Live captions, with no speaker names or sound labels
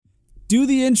Do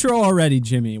the intro already,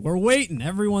 Jimmy. We're waiting.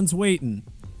 Everyone's waiting.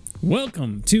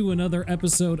 Welcome to another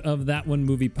episode of That One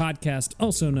Movie Podcast,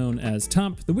 also known as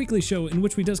TOMP, the weekly show in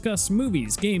which we discuss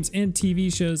movies, games, and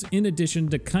TV shows in addition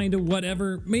to kinda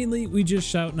whatever. Mainly, we just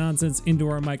shout nonsense into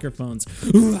our microphones.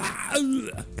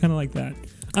 Kind of like that.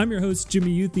 I'm your host,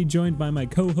 Jimmy Youthy, joined by my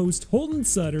co-host, Holden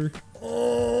Sutter.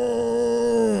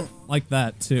 Like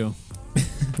that, too.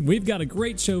 We've got a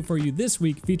great show for you this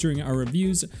week featuring our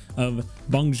reviews of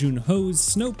Bong Joon-ho's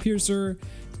Snowpiercer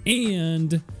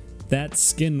and that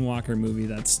Skinwalker movie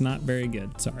that's not very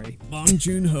good. Sorry. Bong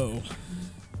Joon-ho.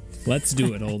 Let's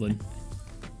do it, Holden.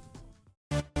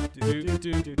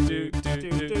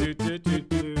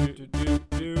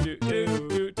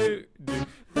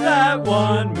 That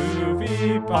One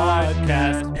Movie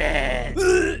Podcast.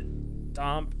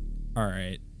 Tomp. All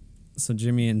right. So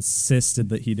Jimmy insisted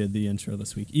that he did the intro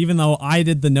this week, even though I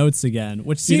did the notes again,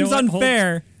 which seems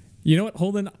unfair. You know what,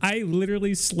 Holden? I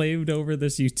literally slaved over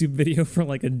this YouTube video for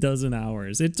like a dozen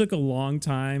hours. It took a long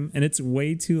time, and it's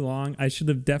way too long. I should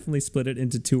have definitely split it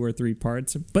into 2 or 3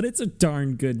 parts, but it's a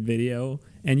darn good video,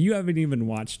 and you haven't even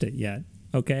watched it yet.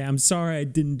 Okay, I'm sorry I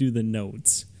didn't do the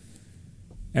notes.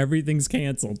 Everything's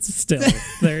canceled still.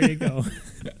 There you go.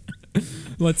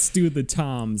 Let's do the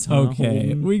Toms, huh, Okay,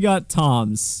 Holden? we got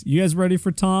Toms. You guys ready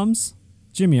for Toms?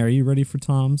 Jimmy, are you ready for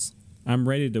Toms? I'm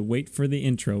ready to wait for the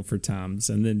intro for Toms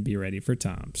and then be ready for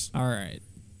Toms. All right.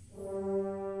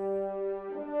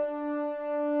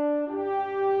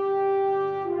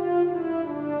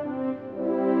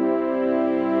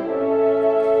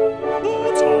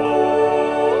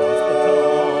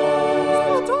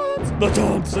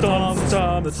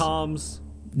 The Toms.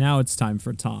 Now it's time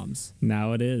for Toms.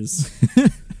 Now it is.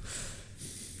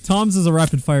 Toms is a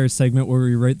rapid-fire segment where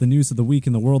we rate the news of the week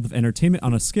in the world of entertainment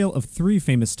on a scale of 3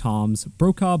 famous Toms,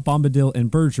 Brokaw, Bombadil,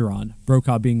 and Bergeron.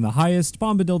 Brokaw being the highest,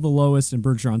 Bombadil the lowest, and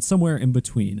Bergeron somewhere in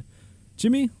between.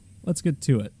 Jimmy, let's get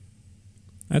to it.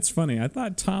 That's funny. I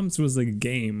thought Toms was a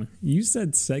game. You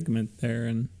said segment there,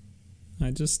 and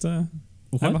I just have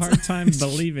a hard time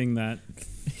believing that.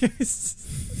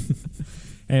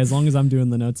 Hey, as long as I'm doing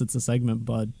the notes, it's a segment,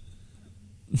 bud.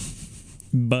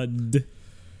 Bud.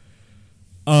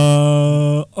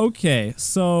 Okay.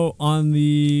 So on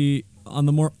the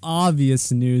more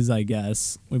obvious news, I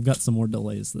guess, we've got some more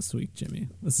delays this week, Jimmy.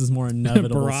 This is more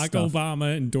inevitable Barack stuff.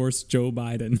 Obama endorsed Joe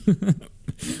Biden.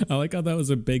 I like how that was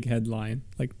a big headline.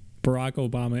 Like, Barack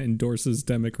Obama endorses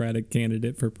Democratic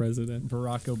candidate for president.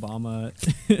 Barack Obama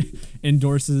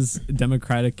endorses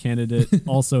Democratic candidate,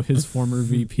 also his former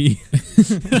VP.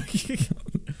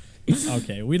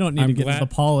 Okay, we don't need to get into the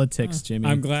politics, Jimmy.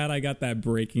 I'm glad I got that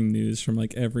breaking news from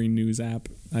like every news app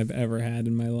I've ever had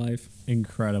in my life.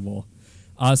 Incredible.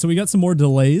 So we got some more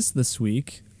delays this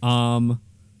week. Some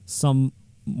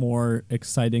more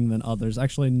exciting than others.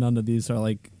 Actually, none of these are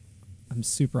like I'm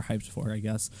super hyped for, I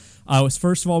guess.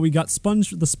 First of all, we got the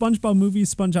SpongeBob movie,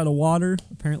 Sponge Out of Water.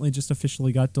 Apparently just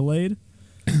officially got delayed.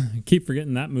 I keep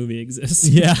forgetting that movie exists.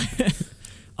 Yeah.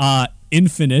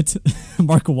 Infinite,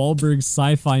 Mark Wahlberg's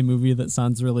sci-fi movie that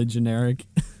sounds really generic.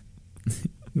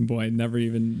 Boy, I never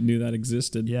even knew that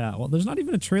existed. Yeah, well, there's not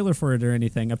even a trailer for it or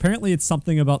anything. Apparently it's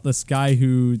something about this guy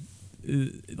who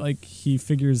he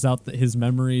figures out that his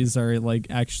memories are like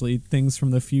actually things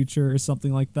from the future or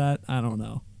something like that. I don't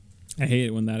know. I hate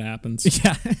it when that happens.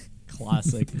 Yeah,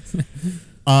 classic.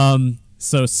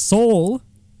 So Soul,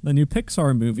 the new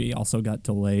Pixar movie, also got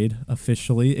delayed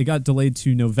officially. It got delayed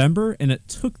to November, and it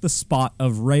took the spot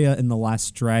of Raya and the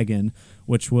Last Dragon,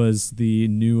 which was the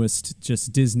newest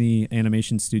just Disney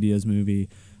Animation Studios movie,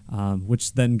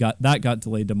 which then got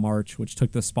delayed to March, which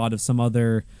took the spot of some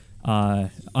other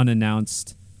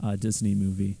unannounced Disney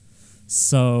movie.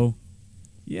 So,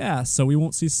 yeah, so we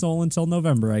won't see Soul until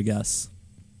November, I guess.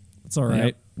 It's all right.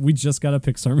 Yep. We just got a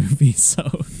Pixar movie, so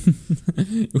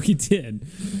we did.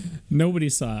 Nobody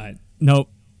saw it. Nope.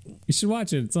 You should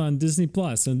watch it. It's on Disney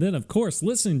Plus, and then of course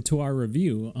listen to our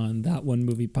review on That One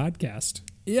Movie Podcast.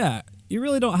 Yeah, you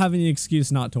really don't have any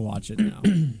excuse not to watch it now.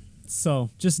 So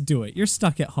just do it. You're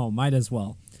stuck at home. Might as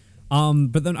well.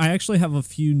 But then I actually have a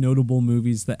few notable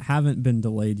movies that haven't been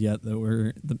delayed yet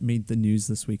that made the news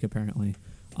this week. Apparently,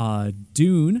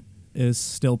 Dune is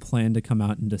still planned to come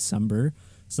out in December.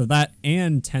 So that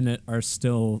and Tenet are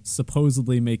still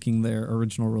supposedly making their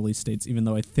original release dates, even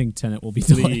though I think Tenet will be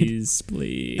delayed.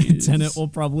 Please. Tenet will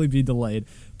probably be delayed.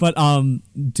 But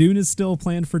Dune is still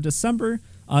planned for December.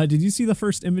 Did you see the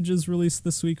first images released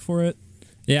this week for it?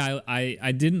 Yeah,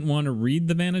 I didn't want to read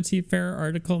the Vanity Fair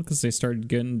article because they started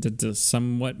getting into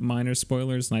somewhat minor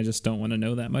spoilers, and I just don't want to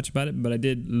know that much about it. But I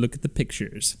did look at the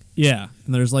pictures. Yeah,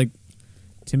 and there's like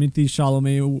Timothy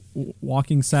Chalamet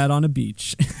walking sad on a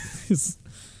beach. He's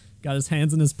got his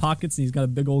hands in his pockets and he's got a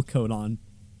big old coat on.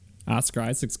 Oscar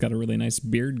Isaac's got a really nice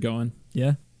beard going.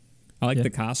 Yeah. I like Yeah. the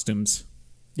costumes.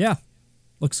 Yeah.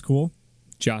 Looks cool.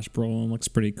 Josh Brolin looks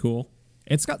pretty cool.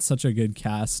 It's got such a good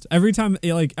cast. Every time,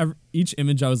 each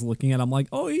image I was looking at, I'm like,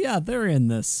 oh yeah, they're in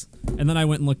this. And then I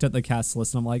went and looked at the cast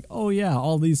list, and I'm like, oh yeah,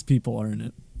 all these people are in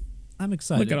it. I'm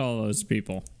excited. Look at all those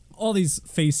people, all these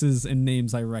faces and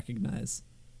names I recognize.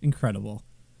 Incredible.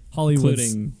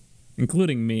 Hollywood's...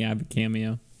 including me. I have a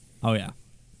cameo. Oh yeah.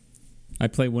 I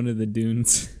play one of the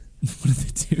dunes. One of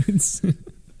the dudes.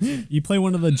 You play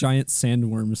one of the giant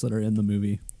sandworms that are in the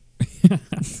movie.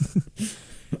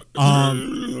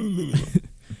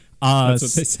 That's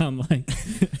what they sound like.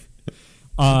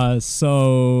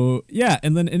 So yeah,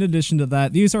 and then in addition to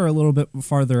that, these are a little bit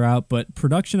farther out, but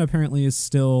production apparently is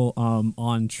still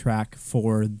on track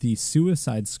for the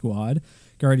Suicide Squad,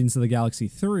 Guardians of the Galaxy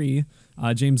 3.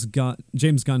 James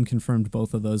Gunn confirmed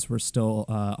both of those were still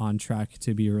on track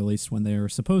to be released when they were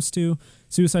supposed to.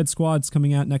 Suicide Squad's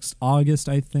coming out next August,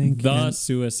 I think.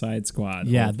 Suicide Squad.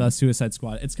 Yeah, the Suicide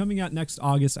Squad. It's coming out next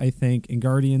August, I think, and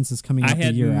Guardians is coming out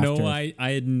the year after.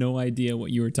 I had no idea what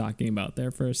you were talking about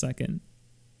there for a second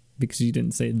because you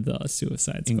didn't say the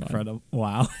Suicide Squad. Incredible!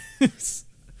 Wow,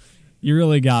 you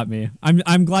really got me.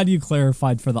 I'm glad you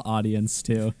clarified for the audience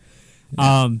too.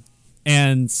 Yeah.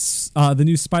 And the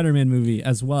new Spider-Man movie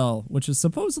as well, which is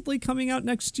supposedly coming out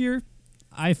next year.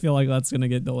 I feel like that's going to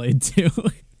get delayed too.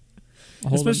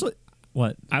 Especially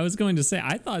what? I was going to say,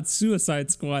 I thought Suicide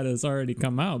Squad has already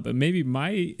come out, but maybe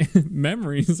my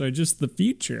memories are just the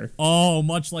future. Oh,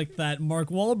 much like that Mark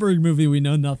Wahlberg movie we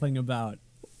know nothing about.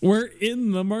 We're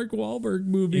in the Mark Wahlberg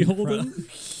movie, Holden.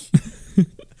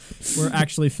 We're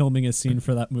actually filming a scene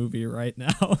for that movie right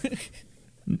now.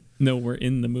 No, we're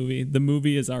in the movie. The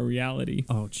movie is our reality.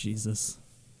 Oh, Jesus.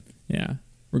 Yeah.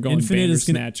 We're going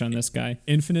Bandersnatch on this guy.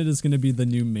 Infinite is going to be the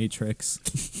new Matrix.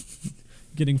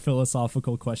 Getting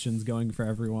philosophical questions going for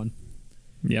everyone.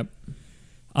 Yep.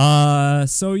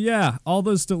 So yeah, all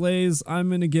those delays, I'm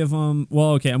going to give them...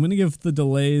 Well, okay, I'm going to give the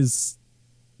delays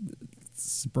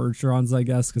Bergerons, I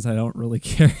guess, because I don't really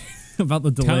care about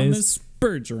the delays. Thomas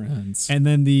Bergerons. And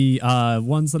then the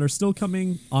ones that are still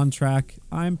coming on track,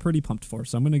 I'm pretty pumped for.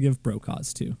 So I'm going to give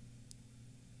Brokaw's too.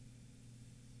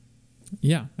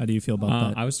 Yeah. How do you feel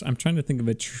about that? I'm trying to think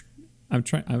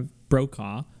of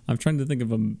Brokaw. I'm trying to think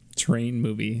of a train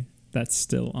movie that's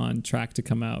still on track to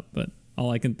come out, but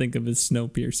all I can think of is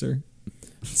Snowpiercer.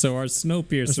 So our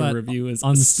Snowpiercer review is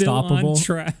Unstoppable.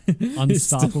 Still on track.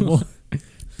 Unstoppable.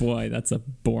 Boy, that's a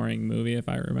boring movie if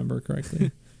I remember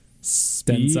correctly.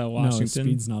 Speed? Denzel Washington.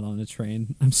 No, Speed's not on a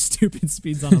train. I'm stupid.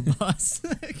 Speed's on a bus.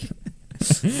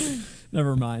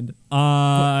 Never mind.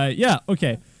 Yeah,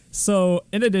 okay. So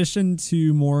in addition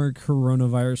to more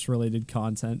coronavirus related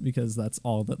content, because that's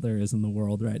all that there is in the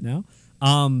world right now,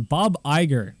 Bob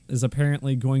Iger is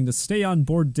apparently going to stay on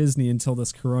board Disney until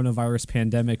this coronavirus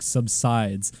pandemic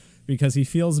subsides, because he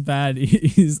feels bad.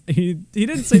 He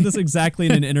didn't say this exactly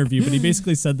in an interview, but he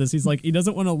basically said this. He's like, he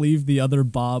doesn't want to leave the other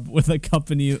Bob with a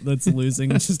company that's losing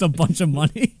just a bunch of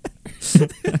money.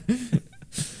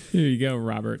 Here you go,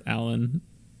 Robert Allen.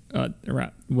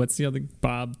 What's the other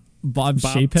Bob? Bob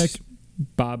Chapek.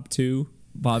 Bob 2.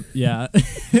 Bob, yeah.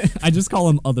 I just call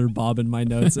him Other Bob in my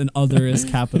notes, and other is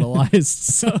capitalized.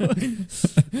 So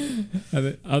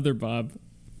Other Bob.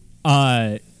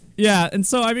 Yeah, and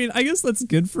so I mean, I guess that's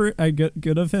good for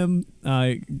good of him.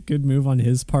 Good move on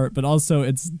his part, but also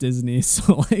it's Disney,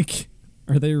 so like,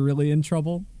 are they really in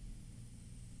trouble?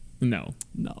 No,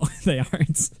 they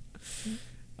aren't.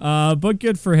 But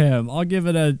good for him. I'll give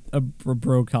it a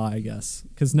Brokaw, I guess,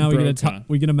 because now we're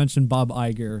gonna mention Bob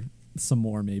Iger some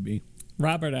more, maybe.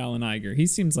 Robert Allen Iger. He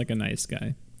seems like a nice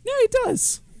guy. Yeah, he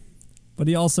does. But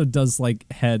he also does like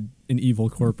head an evil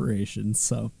corporation,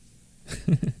 so.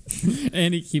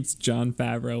 And he keeps Jon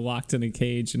Favreau locked in a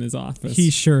cage in his office. He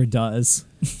sure does.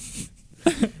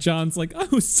 John's like, I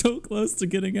was so close to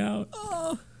getting out.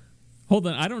 Hold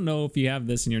on, I don't know if you have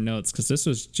this in your notes, because this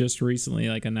was just recently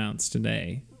announced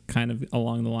today, kind of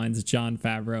along the lines of Jon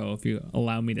Favreau. If you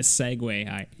allow me to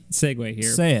segue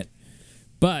here, say it.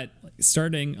 But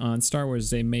starting on Star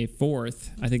Wars Day, May 4th,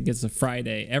 I think it's a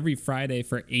Friday. Every Friday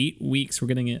for 8 weeks, we're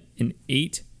getting an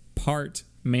 8-part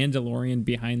Mandalorian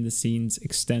behind-the-scenes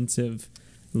extensive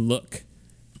look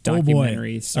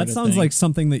documentary. That sounds like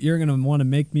something that you're gonna want to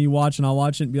make me watch, and I'll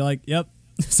watch it and be like, "Yep,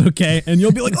 it's okay," and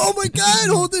you'll be like, "Oh my God,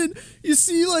 Holden, you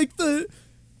see like the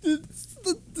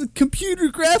computer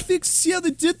graphics? See how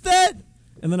they did that?"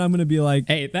 And then I'm gonna be like,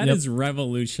 "Hey, that is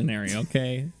revolutionary."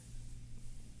 Okay.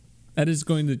 That is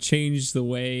going to change the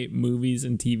way movies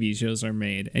and TV shows are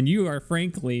made. And you are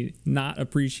frankly not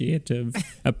appreciative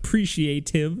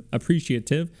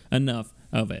enough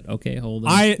of it. Okay, hold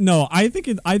on. I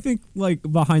think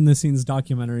like behind the scenes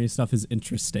documentary stuff is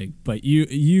interesting, but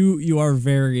you are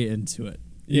very into it.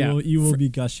 You will be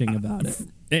gushing about it.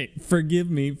 Hey,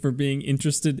 forgive me for being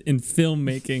interested in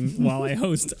filmmaking while I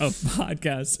host a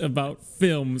podcast about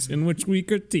films in which we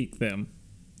critique them.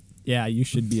 Yeah, you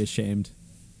should be ashamed.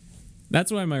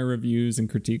 That's why my reviews and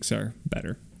critiques are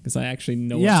better, because I actually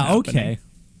know what's happening. Okay.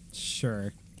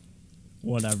 Sure.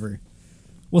 Whatever.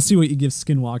 We'll see what you give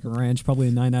Skinwalker Ranch. Probably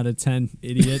a 9 out of 10,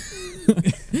 idiot. All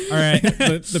right.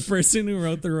 The person who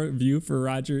wrote the review for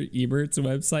Roger Ebert's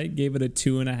website gave it a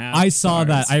 2.5. I saw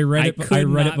that. I read it.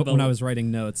 But when I was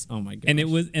writing notes. Oh my god! And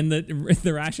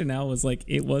the rationale was like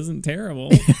it wasn't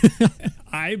terrible.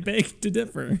 I beg to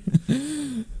differ.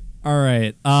 All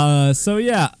right. So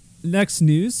yeah. Next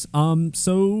news.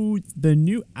 So the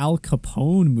new Al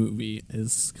Capone movie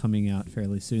is coming out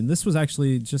fairly soon. This was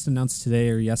actually just announced today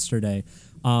or yesterday.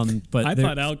 But I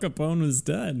thought Al Capone was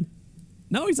dead.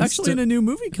 No, he's actually in a new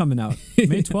movie coming out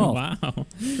May 12th. Wow,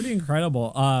 pretty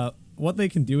incredible. What they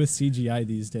can do with CGI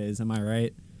these days, am I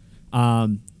right?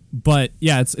 But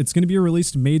yeah, it's going to be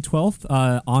released May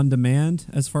 12th on demand,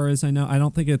 as far as I know. I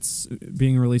don't think it's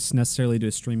being released necessarily to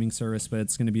a streaming service, but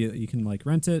it's going to be, you can like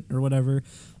rent it or whatever.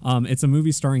 It's a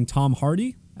movie starring Tom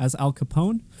Hardy as Al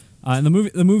Capone. And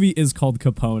the movie is called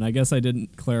Capone. I guess I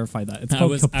didn't clarify that. It's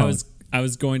called Capone. I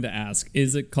was going to ask,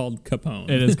 is it called Capone?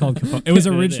 It is called Capone. It was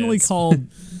originally called...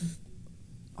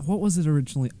 What was it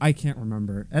originally? I can't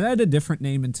remember. It had a different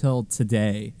name until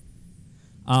today.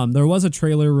 There was a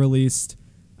trailer released.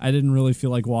 I didn't really feel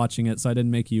like watching it, so I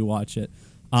didn't make you watch it.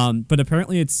 But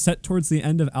apparently it's set towards the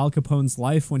end of Al Capone's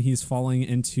life when he's falling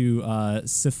into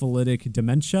syphilitic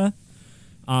dementia.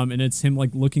 And it's him like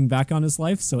looking back on his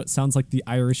life, so it sounds like The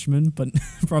Irishman, but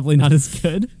probably not as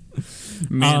good.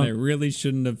 Man, I really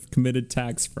shouldn't have committed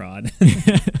tax fraud.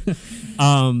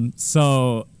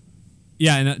 So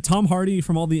yeah, and Tom Hardy,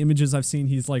 from all the images I've seen,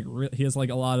 he's like he has like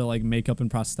a lot of like makeup and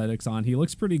prosthetics on. He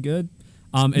looks pretty good.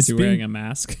 Is he wearing a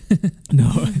mask?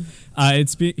 No.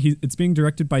 It's being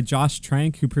directed by Josh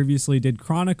Trank, who previously did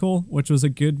Chronicle, which was a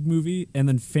good movie, and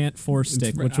then Fant Four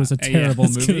Stick, which was a terrible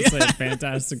movie. I was say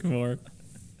Fantastic Four.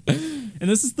 And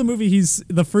this is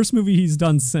the first movie he's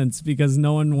done since, because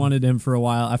no one wanted him for a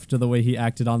while after the way he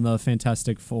acted on the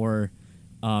Fantastic Four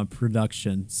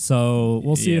production. So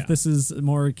we'll see if this is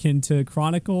more akin to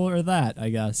Chronicle or that, I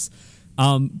guess.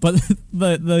 But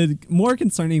the more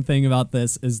concerning thing about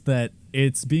this is that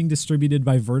it's being distributed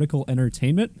by Vertical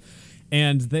Entertainment,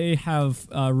 and they have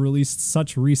released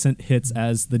such recent hits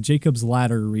as the Jacob's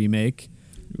Ladder remake,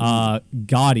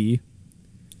 Gotti,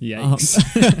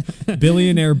 Yikes.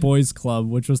 Billionaire Boys Club,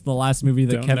 which was the last movie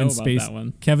that Kevin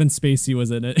Spacey was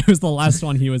in. It was the last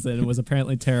one he was in. It was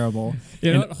apparently terrible.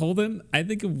 You know what, Holden? I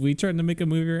think if we tried to make a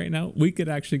movie right now, we could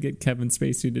actually get Kevin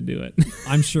Spacey to do it.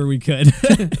 I'm sure we could.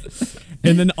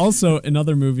 And then also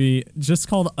another movie just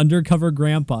called Undercover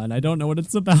Grandpa, and I don't know what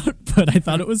it's about, but I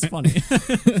thought it was funny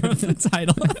from the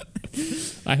title.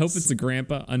 I hope it's a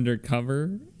grandpa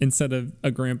undercover instead of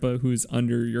a grandpa who's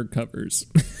under your covers.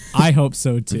 I hope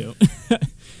so too.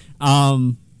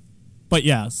 But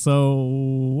yeah, so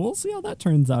we'll see how that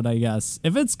turns out, I guess.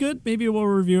 If it's good, maybe we'll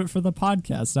review it for the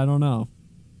podcast. I don't know.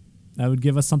 That would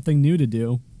give us something new to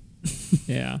do.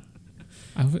 Yeah.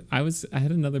 I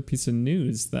had another piece of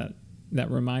news that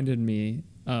reminded me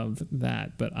of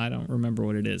that, but I don't remember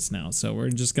what it is now. So we're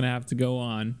just going to have to go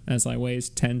on as I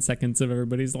waste 10 seconds of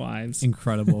everybody's lives.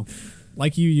 Incredible.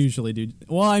 Like you usually do.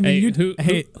 Well, I mean, who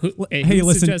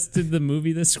listen. suggested the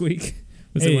movie this week?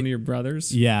 Was it one of your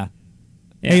brothers? Yeah.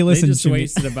 Hey, listen, they just Jimmy.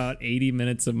 wasted about 80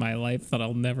 minutes of my life that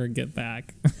I'll never get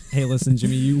back. Hey, listen,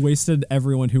 Jimmy, you wasted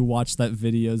everyone who watched that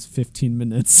video's 15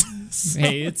 minutes. So.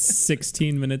 Hey, it's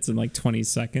 16 minutes and like 20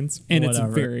 seconds, and Whatever.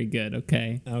 It's very good,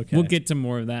 okay? We'll get to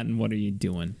more of that, and what are you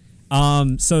doing?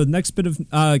 So next bit of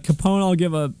Capone, I'll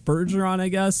give a Bergeron, I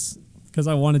guess, because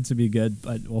I want it to be good,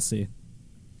 but we'll see.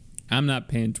 I'm not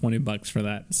paying $20 for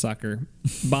that sucker.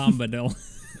 Bombadil.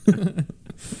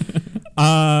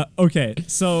 Okay,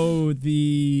 so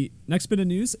the next bit of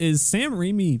news is Sam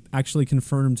Raimi actually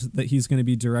confirmed that he's going to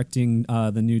be directing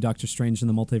the new Doctor Strange in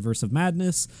the Multiverse of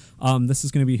Madness. This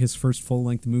is going to be his first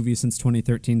full-length movie since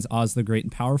 2013's Oz the Great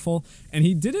and Powerful, and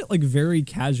he did it like very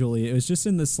casually. It was just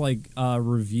in this like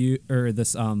review or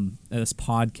this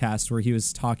podcast where he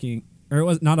was talking, or it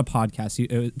was not a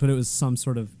podcast, but it was some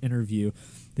sort of interview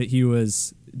that he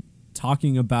was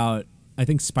talking about, I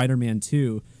think, Spider-Man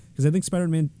 2. Because I think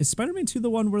is Spider-Man 2 the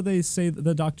one where they say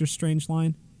the Doctor Strange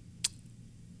line?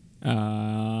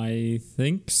 I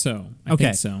think so. I Okay.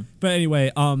 think so. But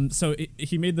anyway, so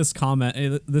he made this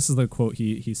comment. This is the quote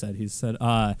he said. He said,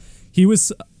 he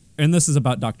was, and this is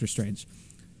about Doctor Strange.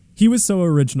 He was so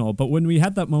original, but when we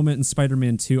had that moment in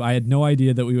Spider-Man 2, I had no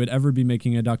idea that we would ever be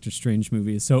making a Doctor Strange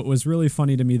movie. So it was really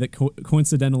funny to me that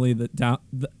coincidentally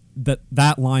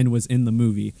that line was in the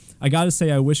movie. I gotta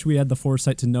say, I wish we had the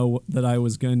foresight to know that I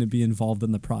was going to be involved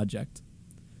in the project.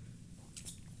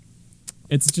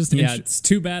 It's just it's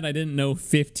too bad I didn't know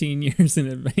 15 years in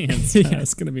advance that I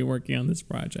was going to be working on this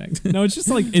project. No, it's just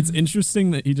like, it's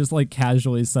interesting that he just like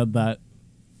casually said that.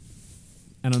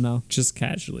 I don't know. Just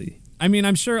casually. I mean,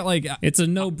 I'm sure like It's a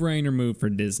no-brainer move for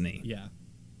Disney. yeah,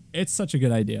 it's such a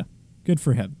good idea. Good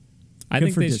for him. I Good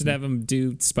think for they should Disney. have him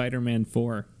do Spider-Man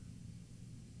 4.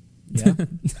 Yeah.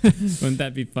 Wouldn't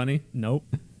that be funny? Nope.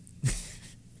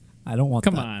 I don't want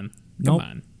Come that. on. Nope. Come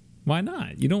on. Why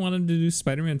not? You don't want him to do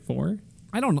Spider-Man 4?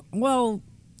 I don't know. Well,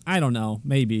 I don't know.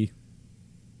 Maybe.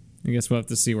 I guess we'll have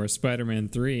to see where Spider-Man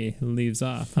 3 leaves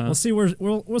off, huh? We'll see where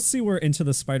we'll see where Into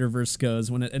the Spider-Verse goes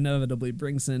when it inevitably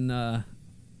brings in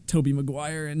Tobey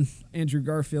Maguire and Andrew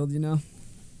Garfield, you know.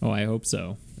 Oh, I hope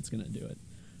so. It's going to do it.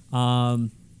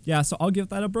 Yeah, so I'll give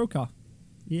that a Brokaw.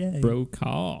 Yeah.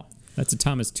 Brokaw. That's a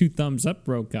Thomas two thumbs up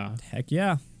Brokaw. Heck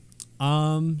yeah.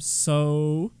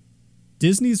 So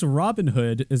Disney's Robin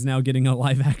Hood is now getting a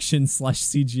live action /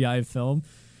 CGI film.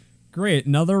 Great,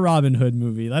 another Robin Hood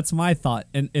movie. That's my thought.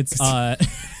 And it's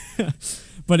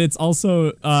but it's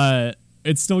also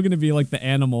it's still going to be like the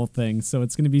animal thing. So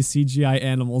it's going to be CGI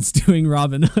animals doing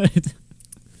Robin Hood.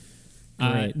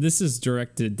 Great. This is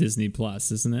directed Disney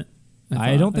Plus, isn't it?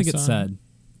 I don't think I it saw said.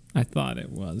 I thought it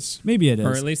was. Maybe it is.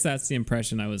 Or at least that's the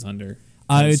impression I was under.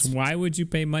 It's- Why would you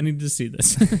pay money to see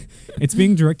this? It's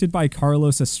being directed by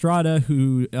Carlos Estrada,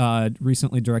 who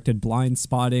recently directed Blind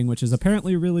Spotting, which is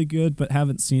apparently really good, but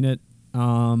haven't seen it.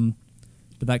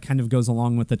 But that kind of goes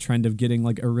along with the trend of getting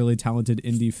like a really talented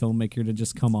indie filmmaker to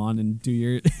just come on and do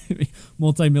your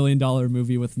multi-million-dollar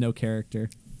movie with no character.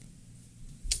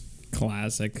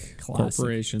 Classic. Classic.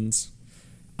 Corporations.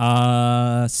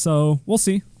 So we'll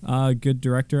see. Good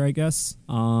director, I guess.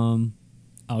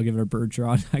 I'll give it a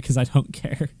Bergeron because I don't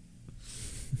care.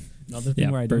 Another thing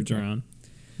Yeah, where I don't care. Bergeron.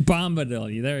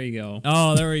 Bombadil. There you go.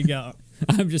 Oh, there we go.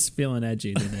 I'm just feeling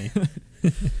edgy today.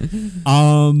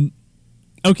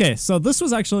 Okay, so this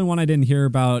was actually one I didn't hear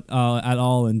about at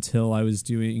all until I was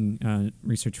doing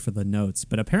research for the notes.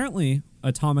 But apparently,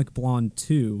 Atomic Blonde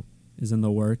 2 is in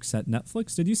the works at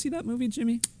Netflix. Did you see that movie,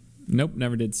 Jimmy? Nope,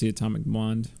 never did see Atomic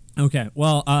Blonde. Okay,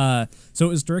 well, so it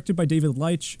was directed by David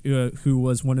Leitch, who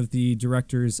was one of the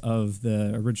directors of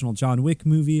the original John Wick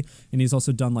movie, and he's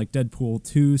also done like Deadpool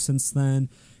 2 since then,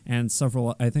 and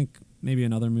several, I think maybe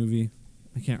another movie,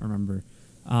 I can't remember.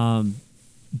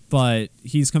 But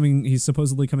he's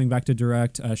supposedly coming back to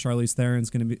direct. Charlize Theron's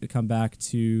going to come back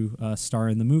to star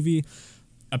in the movie.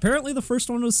 Apparently the first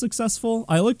one was successful.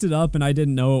 I looked it up and I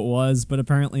didn't know it was, but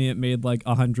apparently it made like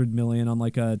 $100 million on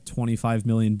like a $25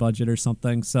 million budget or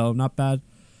something. So not bad.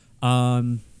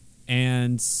 And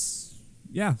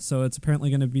yeah, so it's apparently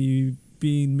going to be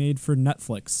being made for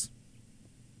Netflix.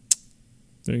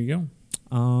 There you go.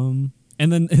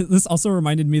 And then this also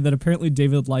reminded me that apparently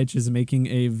David Leitch is making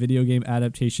a video game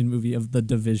adaptation movie of The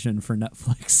Division for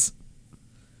Netflix.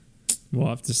 We'll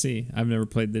have to see. I've never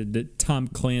played the Tom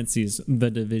Clancy's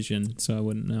The Division, so I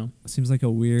wouldn't know. Seems like a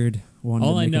weird one.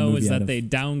 All to I make a know movie is out that of. they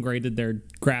downgraded their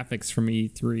graphics from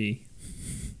E3.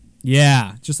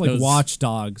 Yeah, just like Those- Watch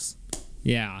Dogs.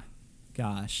 Yeah.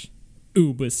 Gosh,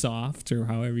 Ubisoft, or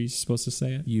however you're supposed to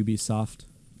say it. Ubisoft.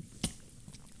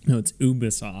 No, it's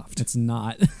Ubisoft. It's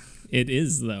not. It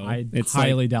is, though. I It's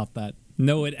highly like, doubt that.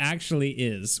 no, it actually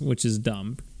is, which is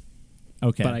dumb,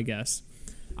 Okay, but I guess.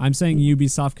 I'm saying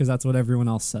Ubisoft because that's what everyone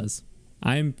else says.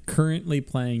 I'm currently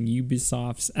playing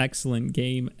Ubisoft's excellent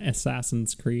game,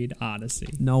 Assassin's Creed Odyssey.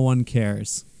 No one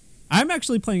cares. I'm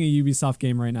actually playing a Ubisoft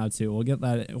game right now too. We'll get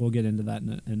that. We'll get into that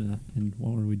in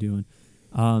what were we doing?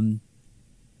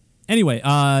 Anyway,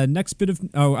 next bit of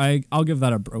I'll give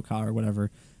that a Brokaw or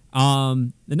whatever.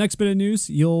 The next bit of news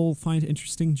you'll find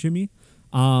interesting, Jimmy.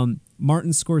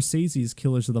 Martin Scorsese's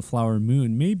Killers of the Flower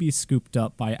Moon may be scooped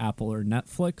up by Apple or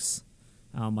Netflix,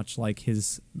 much like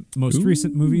his most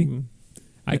recent movie.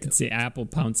 I could see Apple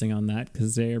pouncing on that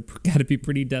because they're got to be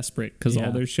pretty desperate because Yeah.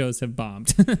 all their shows have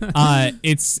bombed.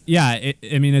 It's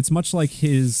much like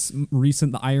his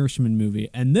recent The Irishman movie,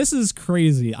 and this is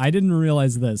crazy. I didn't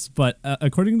realize this, but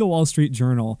according to the Wall Street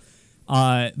Journal,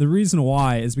 the reason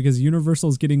why is because Universal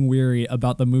is getting weary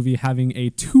about the movie having a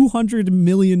 $200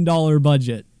 million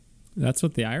budget. That's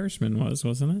what The Irishman was,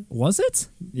 wasn't it? Was it?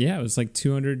 Yeah, it was like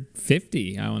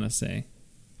 250, I want to say.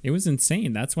 It was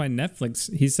insane. That's why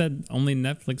Netflix. He said only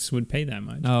Netflix would pay that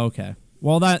much. Oh, okay.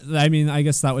 Well, I mean, I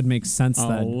guess that would make sense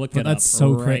then. I'll look but it that's up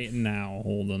so right now.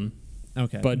 Hold on.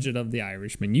 Okay. Budget of The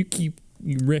Irishman. You keep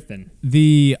riffing.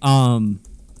 The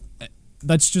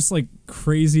that's just like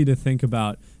crazy to think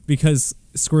about because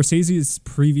Scorsese's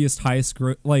previous highest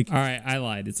All right, I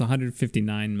lied. It's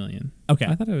 159 million. Okay.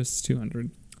 I thought it was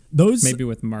 200. Those Maybe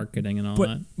with marketing and all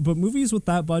that. But movies with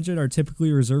that budget are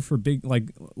typically reserved for big, like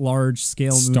large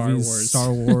scale Star movies, Wars.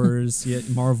 Star Wars, yeah,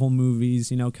 Marvel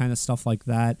movies, kind of stuff like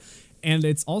that. And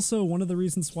it's also one of the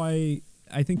reasons why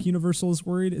I think Universal is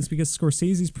worried is because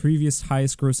Scorsese's previous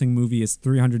highest grossing movie is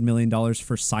 $300 million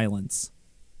for Silence.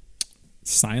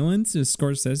 Silence is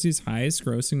Scorsese's highest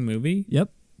grossing movie? Yep.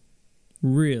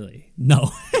 Really?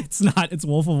 No, it's not. It's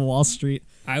Wolf of Wall Street.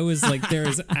 I was like, there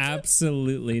is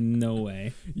absolutely no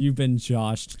way. You've been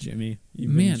joshed, Jimmy.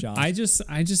 You've been joshed.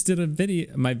 I just did a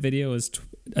video. My video is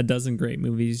a dozen great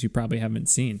movies you probably haven't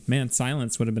seen. Man,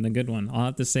 Silence would have been a good one. I'll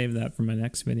have to save that for my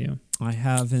next video. I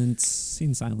haven't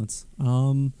seen Silence.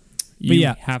 You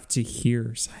yeah. have to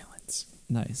hear Silence.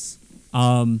 Nice.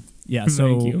 Yeah.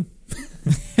 So Thank you.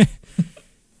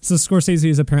 So Scorsese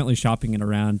is apparently shopping it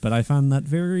around, but I found that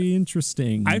very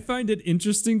interesting. I find it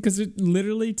interesting because it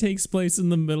literally takes place in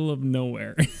the middle of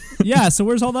nowhere. Yeah, so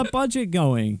where's all that budget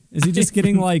going? Is he just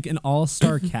getting like an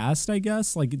all-star cast, I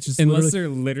guess? Like it's just Unless they're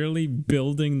literally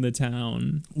building the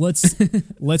town. let's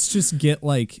just get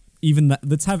like even that,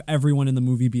 let's have everyone in the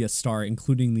movie be a star,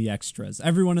 including the extras.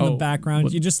 Everyone in the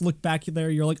background, you just look back there,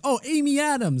 you're like, "Oh, Amy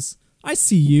Adams. I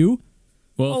see you."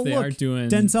 Well, if they are doing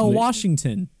Denzel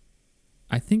Washington.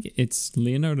 I think it's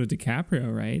Leonardo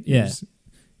DiCaprio, right? Yeah.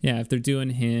 Yeah, if they're doing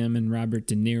him and Robert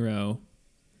De Niro,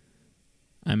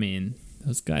 I mean,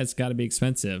 those guys got to be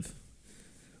expensive.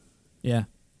 Yeah.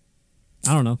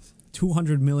 I don't know.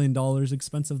 $200 million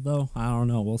expensive, though? I don't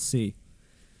know. We'll see.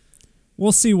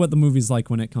 We'll see what the movie's like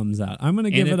when it comes out. I'm going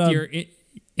to give it a...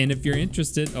 And if you're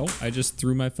interested... Oh, I just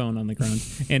threw my phone on the ground.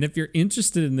 And if you're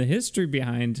interested in the history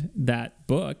behind that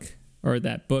book... or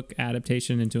that book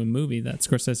adaptation into a movie that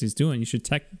Scorsese's doing, you should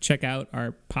check out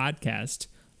our podcast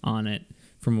on it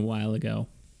from a while ago.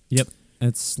 Yep.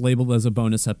 It's labeled as a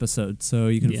bonus episode, so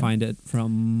you can find it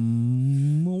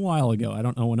from a while ago. I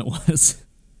don't know when it was.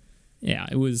 Yeah,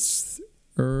 it was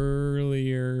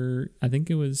earlier. I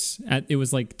think it was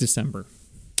like December.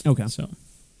 Okay. So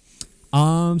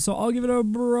I'll give it a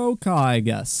Brokaw, I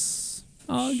guess.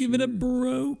 I'll give it a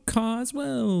Brokaw as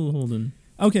well. Hold on.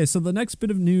 Okay, so the next bit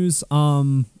of news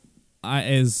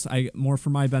is more for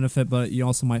my benefit, but you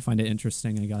also might find it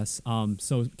interesting, I guess.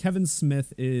 So Kevin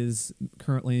Smith is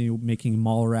currently making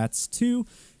Mallrats 2.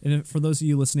 And for those of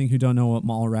you listening who don't know what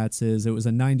Mallrats is, it was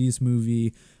a 90s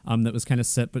movie that was kind of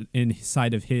set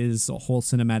inside of his whole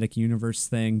cinematic universe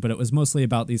thing, but it was mostly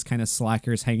about these kind of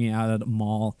slackers hanging out at a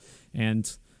mall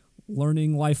and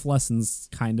learning life lessons,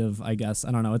 kind of, I guess.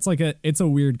 I don't know. It's a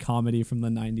weird comedy from the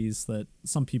 90s that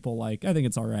some people like. I think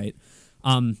it's all right.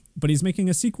 But he's making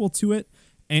a sequel to it,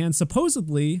 and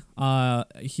supposedly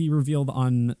he revealed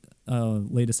on a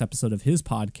latest episode of his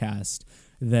podcast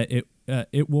that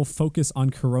it will focus on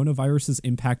coronavirus's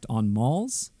impact on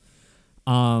malls.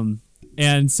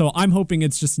 And so I'm hoping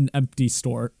it's just an empty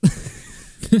store.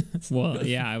 Well,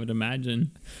 yeah, I would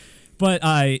imagine. But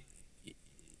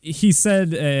he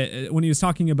said when he was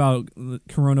talking about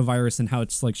coronavirus and how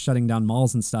it's like shutting down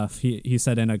malls and stuff, he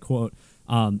said in a quote,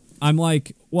 I'm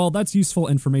like, well, that's useful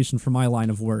information for my line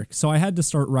of work. So I had to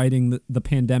start writing the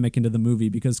pandemic into the movie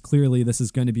because clearly this is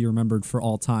going to be remembered for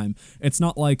all time. It's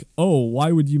not like, oh,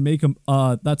 why would you make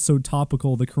that's so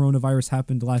topical? The coronavirus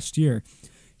happened last year.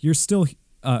 You'll still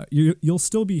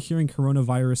be hearing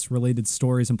coronavirus related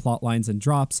stories and plot lines and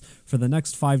drops for the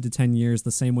next 5 to 10 years,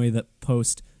 the same way that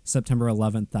post September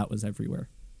 11th, that was everywhere.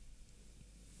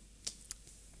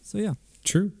 So yeah.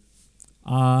 True.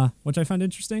 Which I found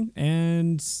interesting,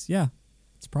 and yeah,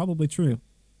 it's probably true.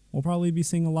 We'll probably be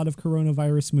seeing a lot of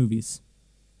coronavirus movies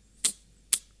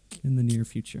in the near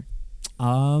future.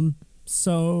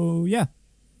 So yeah,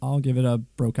 I'll give it a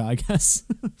Brokaw, I guess.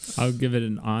 I'll give it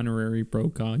an honorary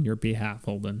Brokaw on your behalf,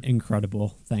 Holden.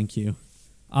 Incredible. Thank you.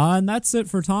 And that's it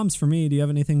for Tom's for me. Do you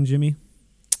have anything, Jimmy?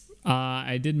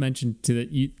 I did mention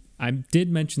I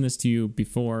did mention this to you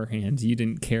beforehand. You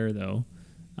didn't care though.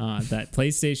 That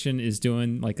PlayStation is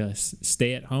doing like a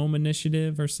stay-at-home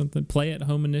initiative or something,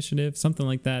 play-at-home initiative, something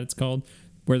like that it's called,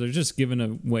 where they're just giving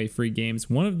away free games.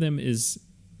 One of them is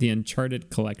the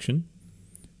Uncharted collection,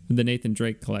 the Nathan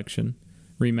Drake collection,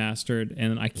 remastered,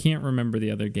 and I can't remember the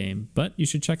other game, but you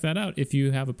should check that out if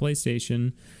you have a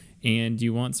PlayStation and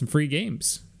you want some free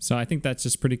games. So I think that's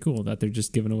just pretty cool that they're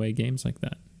just giving away games like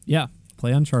that. Yeah,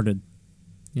 play Uncharted.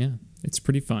 Yeah, it's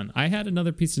pretty fun. I had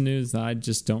another piece of news that I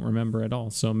just don't remember at all.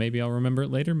 So maybe I'll remember it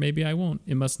later. Maybe I won't.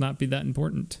 It must not be that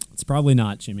important. It's probably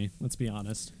not, Jimmy. Let's be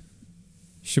honest.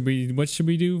 What should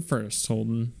we do first,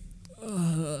 Holden?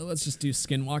 Let's just do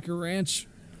Skinwalker Ranch.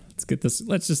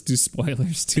 Let's just do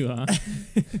spoilers too, huh?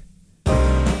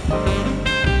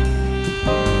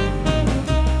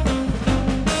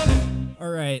 All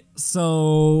right.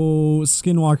 So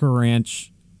Skinwalker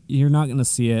Ranch, you're not going to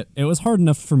see it. It was hard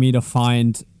enough for me to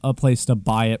find a place to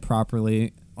buy it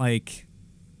properly. Like,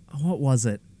 what was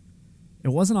it? It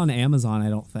wasn't on Amazon, I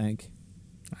don't think.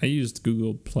 I used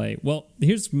Google Play. Well,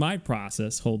 here's my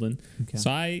process, Holden. Okay.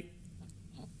 So I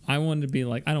wanted to be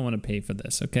like, I don't want to pay for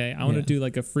this, okay? I want to do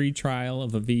like a free trial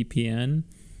of a VPN,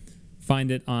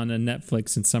 find it on a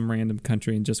Netflix in some random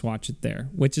country and just watch it there,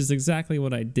 which is exactly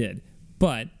what I did.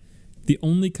 But the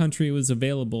only country it was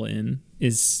available in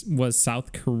was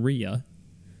South Korea.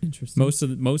 Interesting.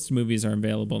 Most movies are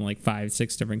available in like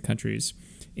 5-6 different countries.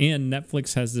 And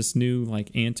Netflix has this new like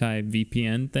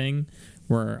anti-VPN thing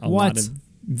where a lot of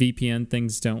VPN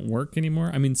things don't work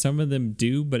anymore. I mean, some of them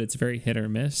do, but it's very hit or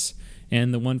miss.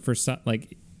 And the one for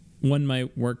like one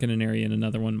might work in an area and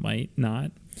another one might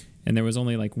not. And there was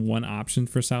only like one option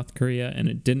for South Korea and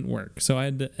it didn't work. So I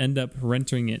had to end up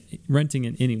renting it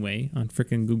anyway on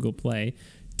freaking Google Play.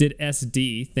 Did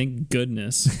SD, thank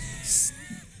goodness.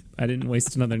 I didn't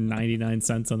waste another 99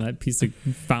 cents on that piece of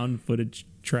found footage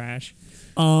trash.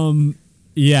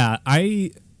 Yeah,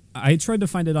 I tried to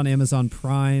find it on Amazon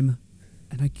Prime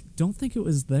and I don't think it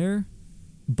was there,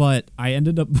 but I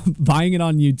ended up buying it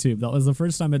on YouTube. That was the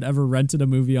first time I'd ever rented a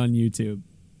movie on YouTube.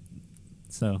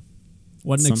 So,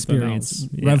 what an experience.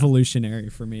 Yeah. Revolutionary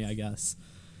for me, I guess.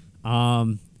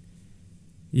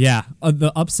 Yeah,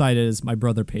 the upside is my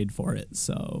brother paid for it,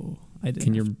 so I didn't.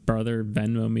 Can your brother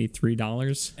Venmo me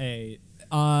 $3? Hey,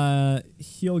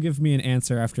 he'll give me an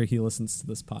answer after he listens to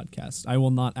this podcast. I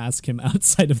will not ask him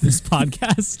outside of this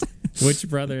podcast. Which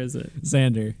brother is it?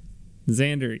 Xander,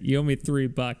 you owe me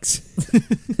 $3.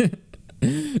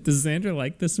 Does Xander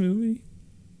like this movie?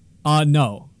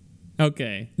 no.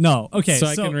 Okay. No. Okay. So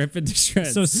I can rip it to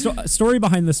shreds. So story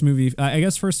behind this movie. I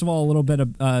guess first of all, a little bit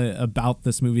about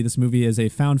this movie. This movie is a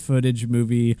found footage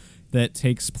movie that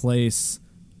takes place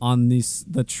on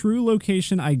the true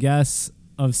location, I guess,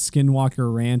 of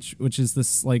Skinwalker Ranch, which is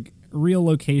this like real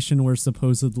location where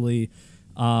supposedly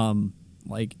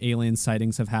like alien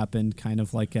sightings have happened, kind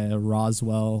of like a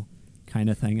Roswell kind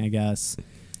of thing, I guess.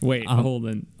 Wait,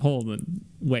 Holden,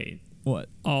 wait. What?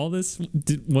 All this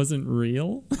wasn't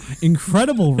real?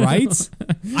 Incredible, right?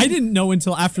 I didn't know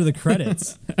until after the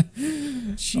credits.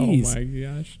 Jeez. Oh my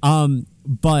gosh.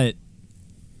 But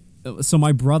so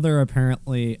my brother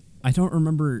apparently, I don't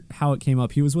remember how it came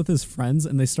up. He was with his friends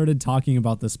and they started talking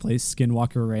about this place,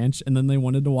 Skinwalker Ranch, and then they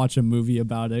wanted to watch a movie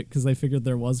about it because they figured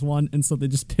there was one, and so they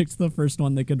just picked the first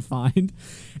one they could find.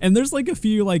 And there's like a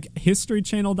few like History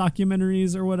Channel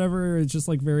documentaries or whatever, it's just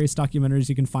like various documentaries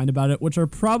you can find about it, which are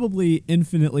probably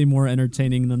infinitely more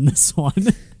entertaining than this one.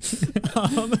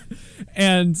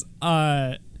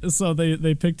 So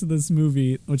they picked this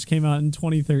movie, which came out in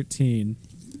 2013,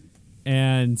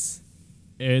 and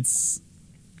it's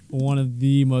one of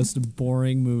the most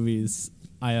boring movies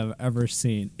I have ever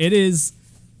seen. It is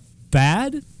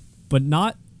bad, but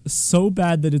not so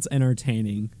bad that it's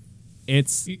entertaining.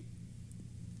 It's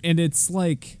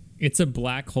like it's a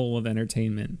black hole of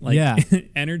entertainment. Like, yeah.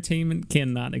 Entertainment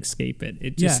cannot escape it.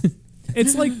 It just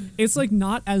It's like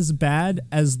not as bad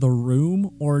as The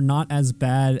Room or not as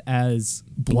bad as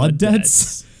Blood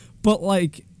Debts, but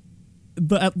like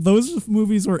those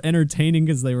movies were entertaining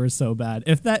because they were so bad.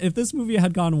 If this movie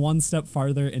had gone one step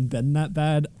farther and been that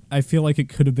bad, I feel like it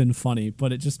could have been funny,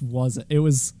 but it just wasn't. It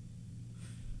was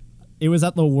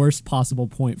at the worst possible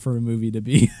point for a movie to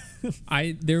be.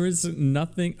 There was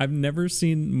nothing. I've never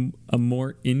seen a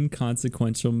more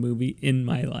inconsequential movie in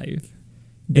my life.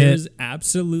 There's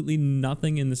absolutely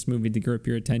nothing in this movie to grip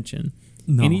your attention.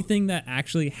 No. Anything that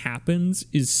actually happens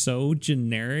is so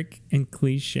generic and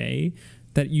cliche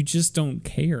that you just don't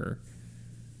care.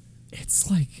 It's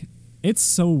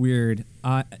so weird.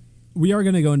 We are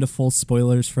going to go into full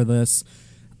spoilers for this.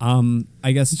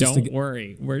 I guess just don't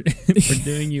worry. We're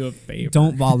doing you a favor.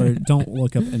 Don't bother. Don't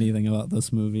look up anything about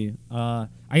this movie. I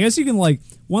guess you can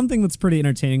one thing that's pretty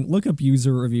entertaining. Look up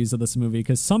user reviews of this movie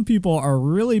because some people are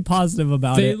really positive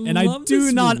about it, and I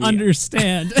do not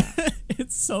understand.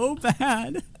 It's so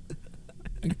bad.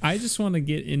 I just want to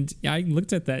get into. I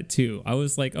looked at that too. I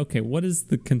was like, okay, what is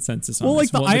the consensus on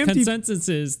this? The consensus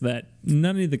is that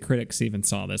none of the critics even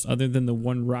saw this, other than the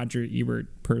one Roger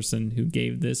Ebert person who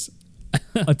gave this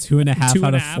a 2.5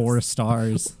 out of 4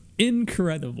 stars.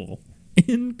 Incredible.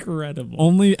 Incredible.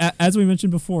 Only, as we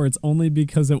mentioned before, it's only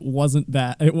because it wasn't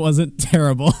bad. It wasn't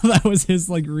terrible. That was his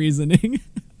like reasoning.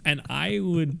 And I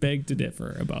would beg to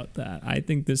differ about that. I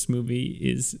think this movie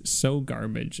is so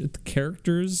garbage. The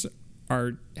characters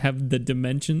are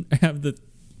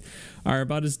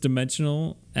about as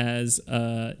dimensional as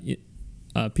a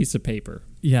piece of paper.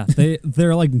 Yeah,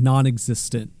 they're like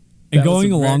non-existent. And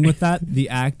going along with that, the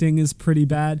acting is pretty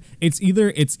bad. It's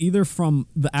either from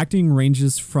the acting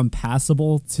ranges from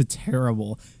passable to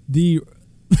terrible. The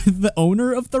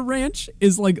owner of the ranch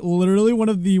is like literally one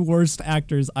of the worst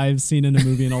actors I've seen in a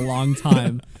movie in a long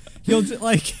time. He'll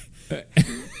like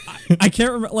I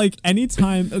can't remember like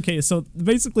anytime. Okay, so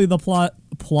basically the plot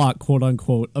quote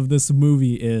unquote of this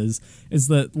movie is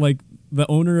that like the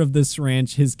owner of this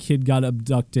ranch, his kid got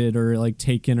abducted or like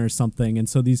taken or something. And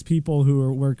so these people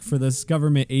who work for this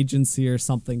government agency or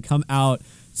something come out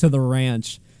to the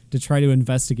ranch to try to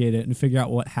investigate it and figure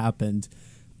out what happened.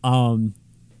 And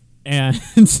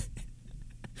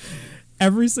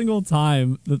every single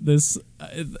time that this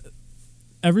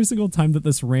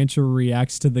rancher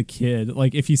reacts to the kid,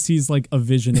 like if he sees like a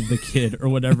vision of the kid or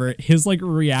whatever, his like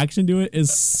reaction to it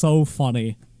is so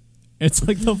funny. It's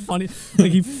like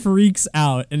like he freaks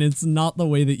out, and it's not the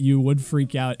way that you would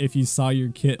freak out if you saw your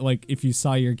kid. Like if you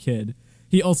saw your kid,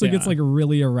 he also gets like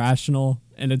really irrational,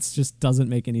 and it's just doesn't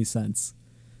make any sense.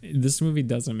 This movie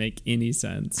doesn't make any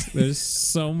sense. There's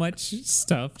so much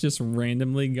stuff just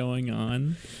randomly going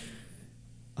on.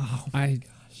 Oh my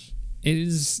gosh. It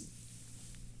is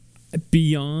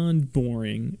beyond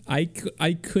boring. I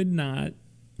could not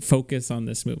focus on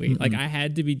this movie. Mm-mm. Like I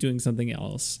had to be doing something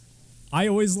else. I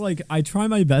try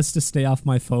my best to stay off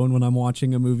my phone when I'm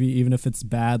watching a movie, even if it's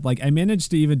bad. Like I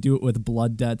managed to even do it with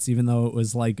Blood Debts, even though it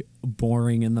was like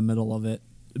boring in the middle of it.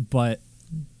 But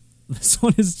this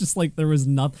one is just like there was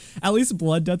nothing. At least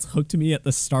Blood Debts hooked me at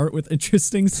the start with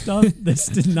interesting stuff. This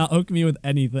did not hook me with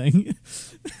anything.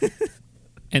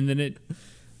 And then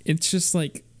it's just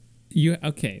like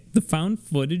the found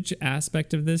footage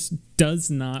aspect of this does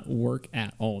not work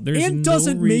at all.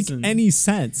 Doesn't make any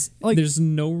sense. Like there's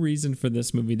no reason for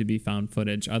this movie to be found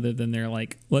footage other than they're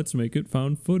like, let's make it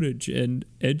found footage and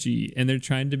edgy, and they're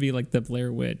trying to be like the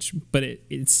Blair Witch. But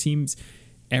it seems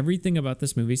everything about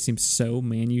this movie seems so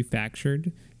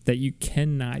manufactured that you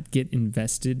cannot get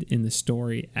invested in the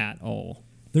story at all.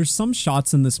 There's some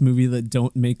shots in this movie that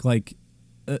don't make like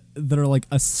that are like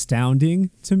astounding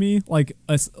to me, like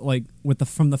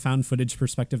from the found footage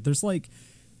perspective. There's like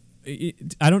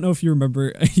I don't know if you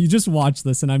remember, you just watched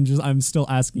this and I'm still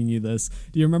asking you this.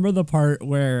 Do you remember the part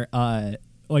where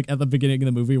like at the beginning of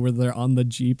the movie where they're on the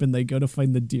Jeep and they go to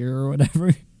find the deer or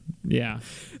whatever? Yeah.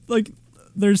 Like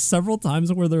there's several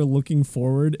times where they're looking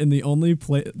forward, and the only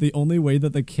way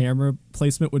that the camera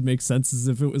placement would make sense is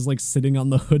if it was like sitting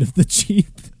on the hood of the Jeep.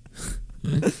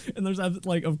 And there's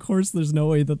like, of course, there's no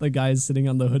way that the guy is sitting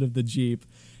on the hood of the Jeep.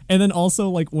 And then also,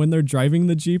 like when they're driving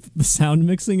the Jeep, the sound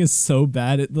mixing is so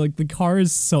bad. Like the car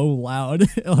is so loud,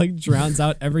 it like drowns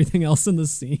out everything else in the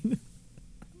scene.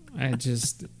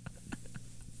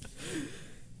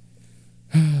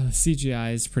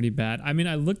 CGI is pretty bad. I mean,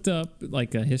 I looked up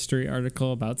like a history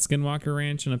article about Skinwalker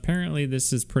Ranch, and apparently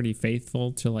this is pretty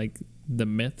faithful to like the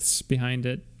myths behind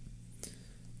it.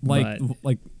 Like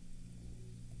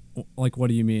what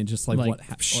do you mean? Just like what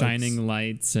shining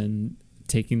lights and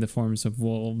taking the forms of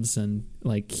wolves and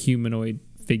like humanoid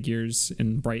figures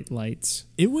in bright lights.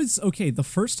 It was okay. The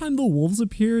first time the wolves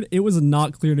appeared, it was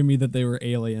not clear to me that they were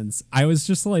aliens. I was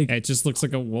just like, it just looks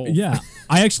like a wolf. Yeah.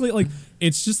 I actually like,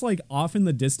 it's just like off in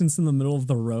the distance in the middle of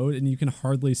the road and you can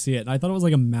hardly see it. And I thought it was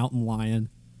like a mountain lion.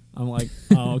 I'm like,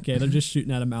 oh, okay. They're just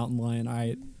shooting at a mountain lion. All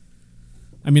right.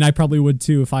 I mean, I probably would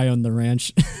too if I owned the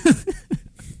ranch.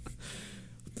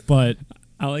 But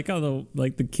I like how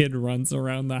the kid runs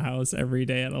around the house every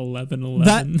day at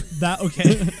 11:11. That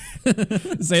okay.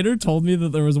 Xander told me that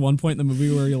there was one point in the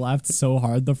movie where he laughed so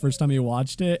hard the first time he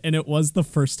watched it, and it was the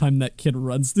first time that kid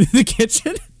runs through the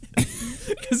kitchen.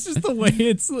 It's just the way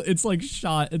it's like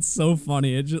shot. It's so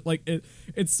funny. It just like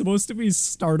it's supposed to be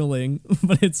startling,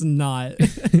 but it's not.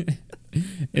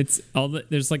 It's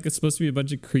there's like supposed to be a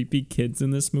bunch of creepy kids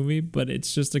in this movie, but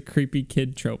it's just a creepy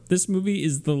kid trope. This movie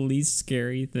is the least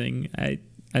scary thing I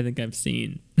think I've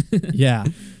seen. Yeah,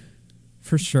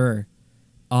 for sure.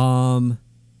 What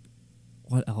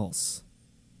else?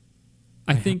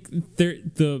 I think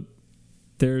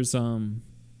there's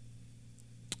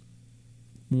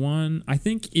one. I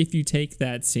think if you take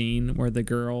that scene where the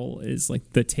girl is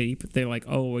like the tape, they're like,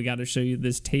 oh, we got to show you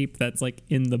this tape that's like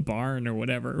in the barn or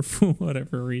whatever for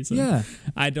whatever reason. Yeah.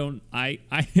 I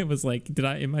was like,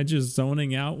 am I just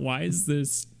zoning out? Why is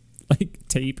this like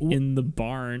tape in the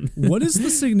barn. What is the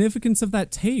significance of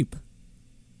that tape?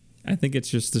 I think it's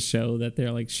just to show that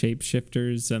they're like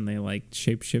shapeshifters and they like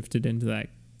shapeshifted into that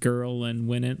girl and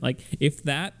win it. Like if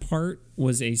that part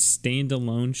was a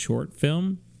standalone short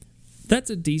film, that's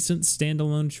a decent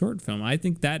standalone short film. I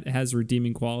think that has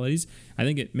redeeming qualities. I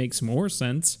think it makes more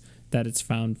sense that it's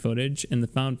found footage, and the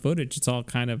found footage, it's all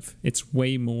kind of, it's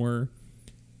way more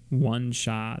one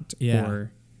shot,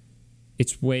 or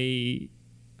it's way,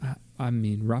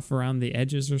 rough around the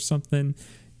edges or something.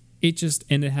 It just,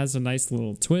 and it has a nice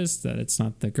little twist that it's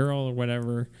not the girl or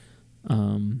whatever.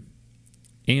 And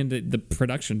the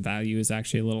production value is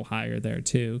actually a little higher there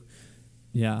too.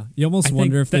 Yeah, you almost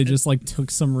wonder if they just like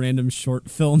took some random short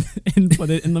film and put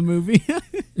it in the movie.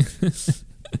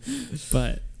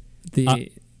 But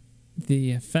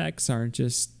the effects are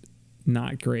just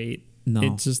not great. No,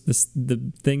 it's just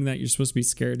the thing that you're supposed to be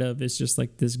scared of is just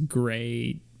like this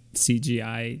gray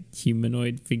CGI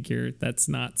humanoid figure that's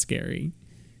not scary.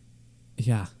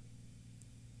 Yeah,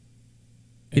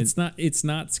 it's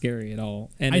not scary at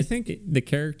all. And I think the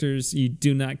characters, you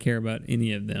do not care about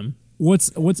any of them.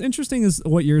 What's interesting is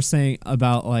what you're saying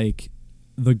about like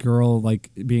the girl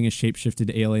like being a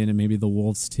shapeshifted alien and maybe the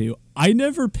wolves too. I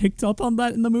never picked up on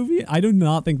that in the movie. I do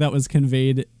not think that was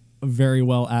conveyed very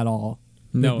well at all.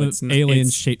 No, it's alien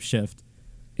shapeshift.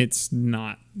 It's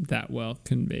not that well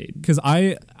conveyed. Because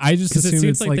I just assume it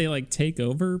seems it's like they like take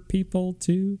over people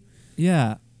too.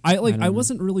 Yeah, I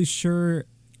wasn't really sure.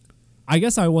 I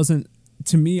guess I wasn't.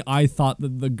 To me, I thought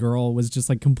that the girl was just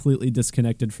like completely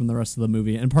disconnected from the rest of the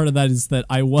movie, and part of that is that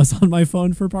I was on my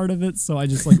phone for part of it, so I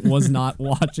just like was not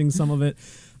watching some of it.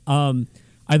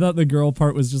 I thought the girl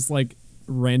part was just like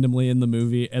randomly in the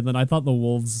movie, and then I thought the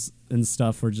wolves and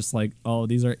stuff were just like, oh,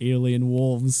 these are alien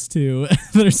wolves too.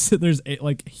 there's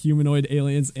like humanoid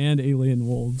aliens and alien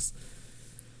wolves.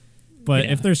 But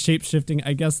if they're shape-shifting,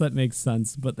 I guess that makes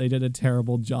sense, but they did a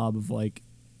terrible job of like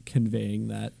conveying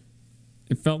that.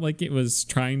 It felt like it was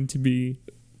trying to be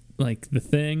like The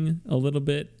Thing a little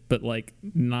bit, but like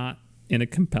not in a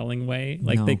compelling way.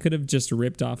 Like they could have just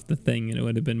ripped off The Thing and it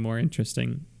would have been more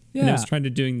interesting. Yeah. And it was trying to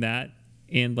doing that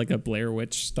and like a Blair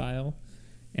Witch style.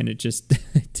 And it just,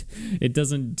 it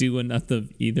doesn't do enough of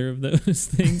either of those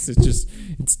things.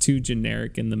 It's too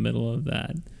generic in the middle of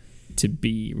that to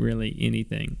be really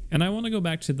anything. And I want to go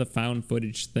back to the found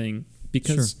footage thing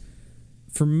because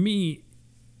for me,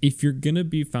 if you're going to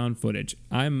be found footage,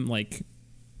 I'm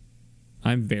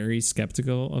very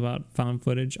skeptical about found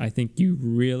footage. I think you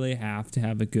really have to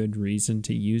have a good reason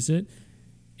to use it.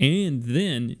 And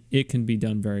then it can be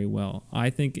done very well.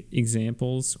 I think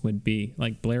examples would be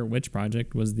like Blair Witch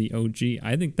Project was the OG.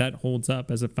 I think that holds up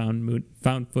as a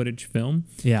found footage film.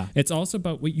 Yeah. It's also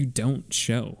about what you don't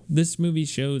show. This movie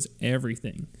shows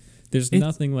everything. There's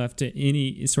nothing left to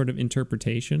any sort of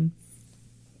interpretation.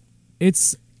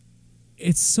 It's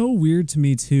so weird to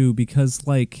me too, because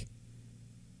like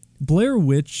Blair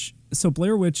Witch,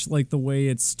 like the way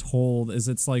it's told is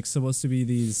it's like supposed to be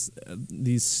these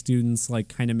students like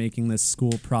kind of making this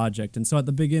school project. And so at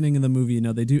the beginning of the movie, you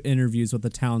know, they do interviews with the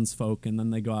townsfolk and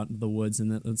then they go out into the woods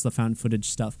and it's the found footage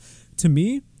stuff. To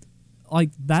me,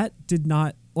 like that did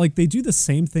not, like they do the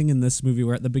same thing in this movie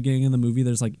where at the beginning of the movie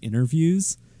there's like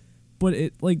interviews, but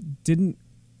it like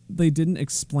they didn't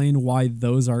explain why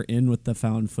those are in with the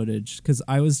found footage. Because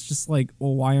I was just like,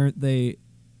 well,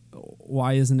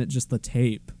 why isn't it just the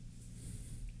tape?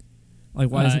 Like,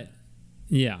 why is it?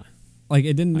 Yeah. Like,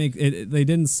 it didn't make it. They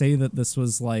didn't say that this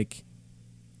was like,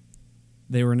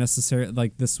 they were necessary.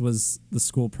 Like, this was the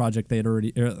school project they had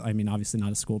already, I mean, obviously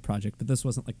not a school project, but this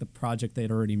wasn't like the project they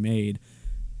had already made.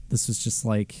 This was just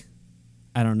like,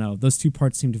 I don't know. Those two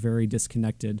parts seemed very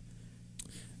disconnected.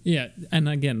 Yeah, and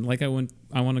again, like I want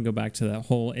to go back to that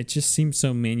whole, it just seems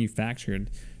so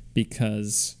manufactured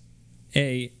because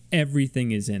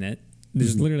everything is in it.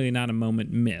 There's literally not a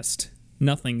moment missed.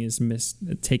 Nothing is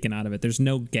taken out of it. There's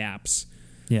no gaps.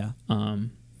 Yeah.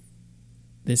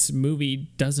 This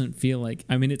movie doesn't feel like,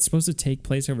 I mean, it's supposed to take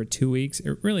place over 2 weeks.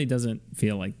 It really doesn't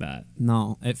feel like that.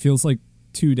 No, it feels like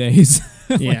 2 days.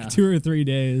 Yeah. Like 2 or 3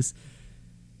 days.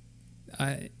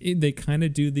 They kind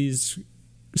of do these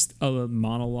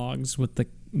monologues with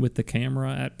the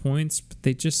camera at points, but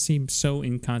they just seem so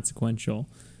inconsequential.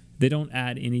 They don't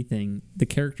add anything. The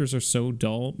characters are so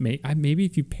dull. Maybe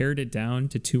if you pared it down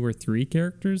to 2 or 3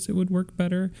 characters, it would work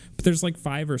better. But there's like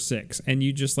 5 or 6, and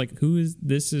you just like, who is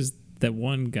this? Is that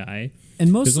one guy?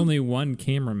 And there's only one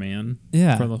cameraman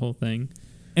for the whole thing.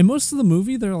 And most of the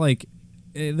movie, they're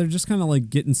just kind of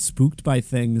like getting spooked by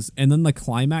things, and then the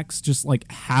climax just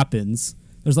like happens.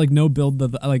 There's like no build.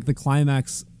 Like the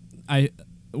climax,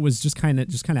 was just kind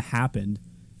of happened,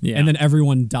 Yeah. and then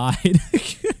everyone died.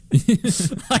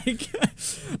 Like,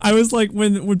 I was like,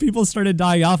 when people started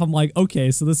dying off, I'm like,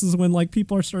 okay, so this is when like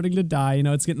people are starting to die. You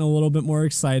know, it's getting a little bit more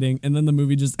exciting, and then the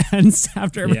movie just ends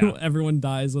after everyone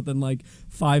dies within like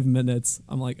 5 minutes.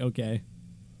 I'm like, okay.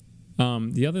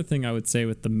 The other thing I would say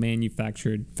with the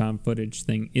manufactured found footage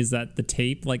thing is that the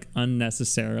tape like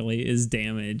unnecessarily is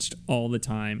damaged all the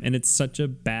time, and it's such a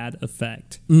bad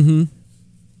effect. Mm-hmm.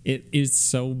 It is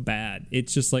so bad.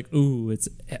 It's just like,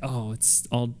 it's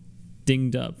all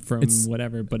dinged up from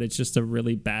whatever, but it's just a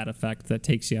really bad effect that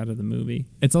takes you out of the movie.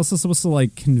 It's also supposed to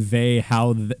like convey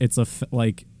how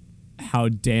how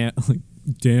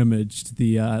damaged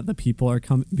the people are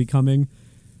becoming,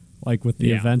 like with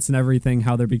the events and everything,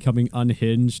 how they're becoming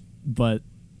unhinged. But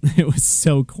it was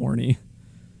so corny.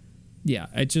 Yeah,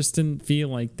 I just didn't feel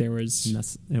like there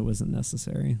was. It wasn't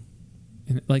necessary.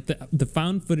 Like the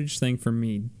found footage thing for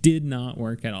me did not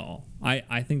work at all.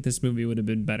 I think this movie would have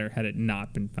been better had it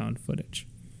not been found footage,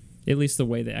 at least the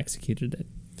way they executed it.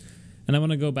 And I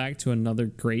want to go back to another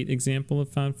great example of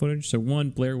found footage. So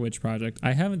one, Blair Witch Project.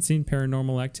 I haven't seen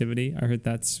Paranormal Activity. I heard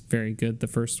that's very good, the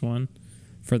first one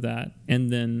for that.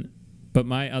 And then, but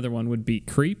my other one would be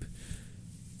Creep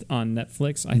on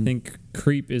Netflix. I think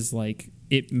Creep is like,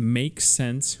 it makes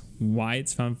sense why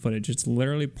it's found footage. It's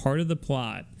literally part of the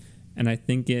plot. And I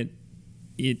think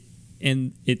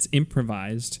it's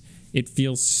improvised. It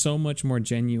feels so much more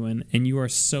genuine, and you are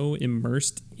so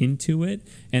immersed into it,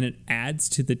 and it adds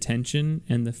to the tension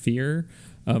and the fear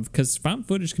of, because found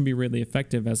footage can be really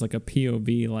effective as like a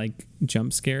POV like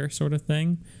jump scare sort of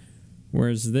thing.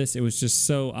 Whereas this, it was just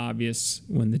so obvious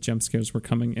when the jump scares were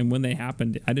coming, and when they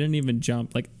happened, I didn't even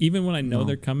jump. Like even when I know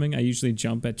they're coming, I usually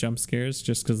jump at jump scares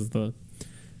just because of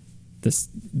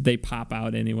they pop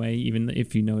out anyway. Even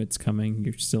if you know it's coming,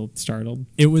 you're still startled.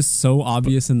 It was so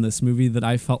obvious in this movie that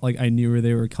I felt like I knew where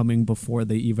they were coming before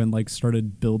they even like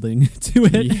started building to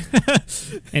it. Yeah.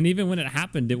 And even when it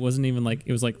happened, it wasn't even like,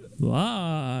 it was like,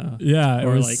 ah. Yeah.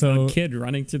 Or like a kid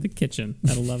running to the kitchen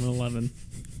at 11:11.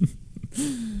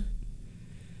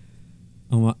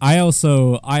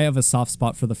 I have a soft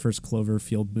spot for the first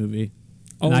Cloverfield movie.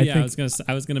 Oh yeah,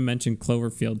 I was gonna mention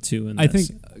Cloverfield too. In this. I think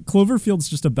Cloverfield's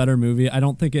just a better movie. I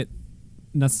don't think it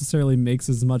necessarily makes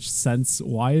as much sense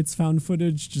why it's found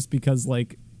footage, just because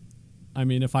like, I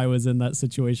mean, if I was in that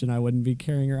situation, I wouldn't be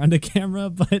carrying around a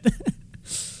camera. But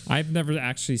I've never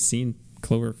actually seen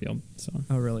Cloverfield. So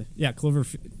oh really? Yeah,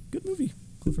 Cloverfield, good movie.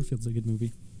 Cloverfield's a good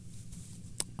movie.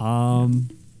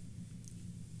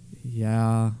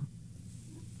 Yeah.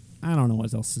 I don't know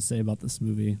what else to say about this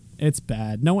movie. It's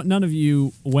bad. None of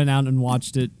you went out and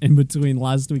watched it in between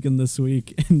last week and this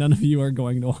week, and none of you are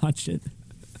going to watch it.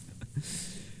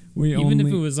 Even if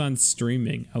it was on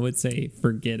streaming, I would say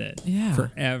forget it. Yeah.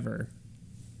 Forever.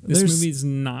 This movie's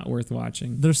not worth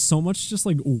watching. There's so much just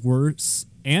like worse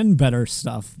and better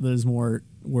stuff that is more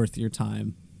worth your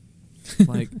time.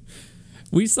 Like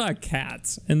we saw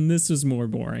Cats, and this was more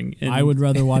boring. And I would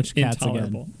rather watch Cats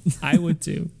again. I would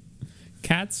too.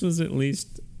 Cats was at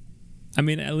least I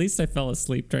fell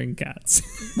asleep during Cats.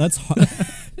 That's hard.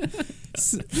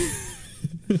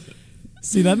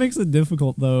 See, that makes it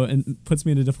difficult though, and puts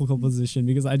me in a difficult position,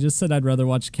 because I just said I'd rather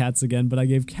watch Cats again, but I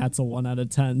gave Cats a 1 out of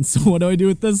 10. So what do I do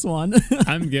with this one?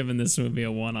 I'm giving this movie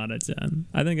a 1 out of 10.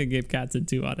 I think I gave Cats a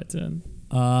 2 out of 10.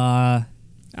 I'm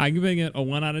giving it a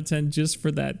 1 out of 10 just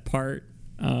for that part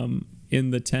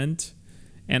in the tent.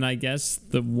 And I guess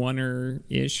the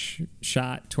one-ish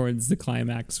shot towards the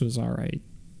climax was all right.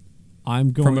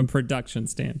 From a production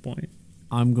standpoint.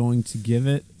 I'm going to give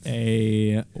it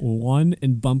a 1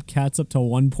 and bump Cats up to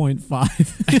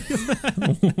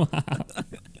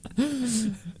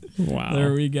 1.5. Wow.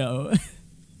 There we go.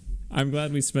 I'm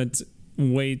glad we spent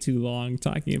way too long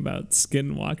talking about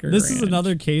Skinwalker This Ranch. is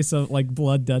another case of like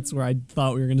blood debts where I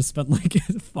thought we were going to spend like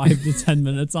 5 to 10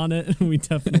 minutes on it, and we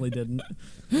definitely didn't.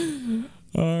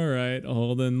 All right,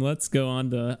 Holden, let's go on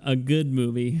to a good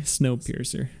movie,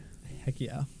 Snowpiercer. Heck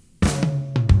yeah.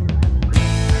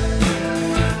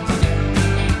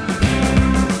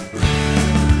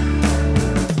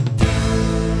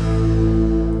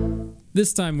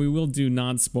 This time we will do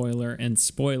non-spoiler and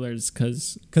spoilers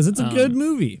because it's a good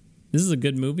movie. This is a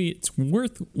good movie. It's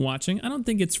worth watching. I don't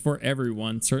think it's for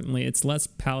everyone. Certainly, it's less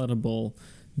palatable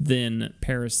than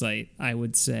Parasite, I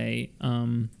would say.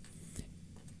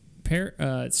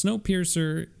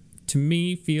 Snowpiercer, to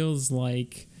me, feels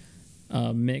like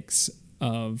a mix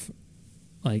of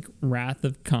like Wrath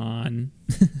of Khan,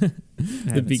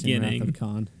 the beginning, Wrath of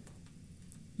Khan,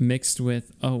 mixed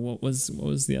with what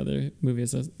was the other movie?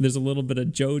 There's a little bit of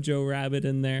Jojo Rabbit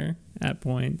in there at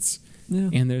points. Yeah.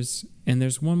 And there's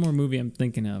one more movie I'm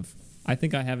thinking of. I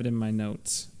think I have it in my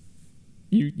notes.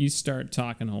 You start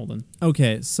talking, Holden.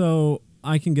 Okay, so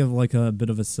I can give like a bit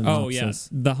of a synopsis. Oh, yes.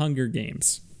 The Hunger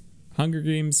Games. Hunger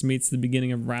Games meets the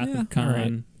beginning of Wrath of Khan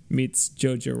right. meets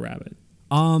Jojo Rabbit.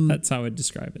 That's how I'd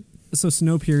describe it. So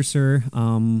Snowpiercer,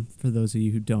 for those of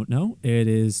you who don't know, it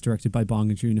is directed by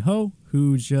Bong Joon-ho,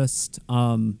 who just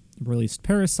released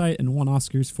Parasite and won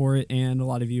Oscars for it, and a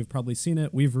lot of you have probably seen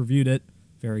it. We've reviewed it.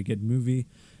 Very good movie.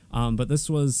 But this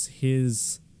was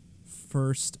his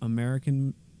first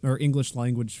American or English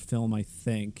language film, I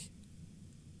think.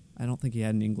 I don't think he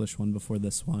had an English one before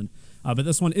this one. But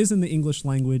this one is in the English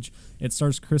language. It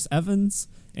stars Chris Evans,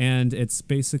 and it's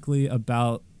basically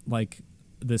about like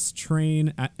this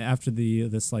train after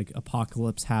this like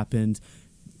apocalypse happened.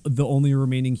 The only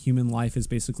remaining human life is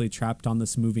basically trapped on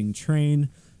this moving train,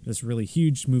 this really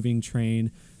huge moving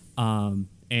train.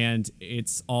 And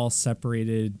it's all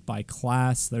separated by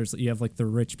class. You have like the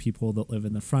rich people that live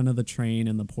in the front of the train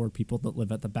and the poor people that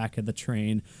live at the back of the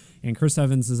train. And Chris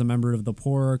Evans is a member of the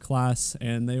poorer class,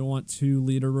 and they want to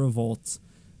lead a revolt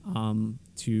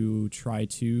to try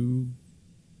to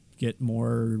get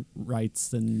more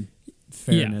rights and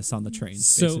fairness on the train.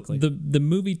 So basically. the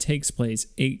movie takes place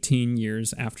 18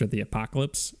 years after the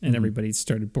apocalypse, and everybody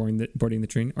started boarding the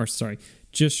train. Or sorry,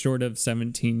 just short of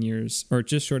 17 years, or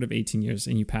just short of 18 years,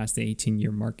 and you pass the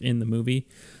 18-year mark in the movie.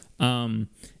 And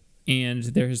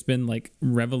there has been like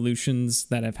revolutions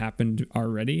that have happened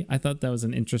already. I thought that was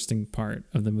an interesting part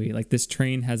of the movie. Like this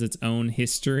train has its own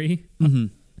history.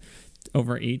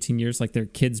 Over 18 years, like there are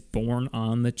kids born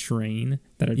on the train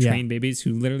that are train babies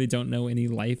who literally don't know any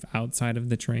life outside of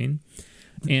the train.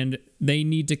 And they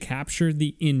need to capture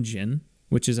the engine,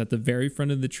 which is at the very front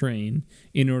of the train,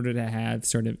 in order to have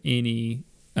sort of any,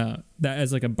 that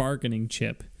as like a bargaining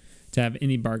chip, to have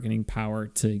any bargaining power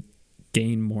to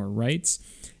gain more rights.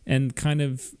 And kind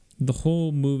of the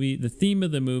whole movie, the theme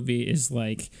of the movie is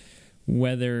like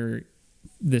whether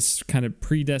this kind of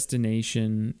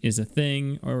predestination is a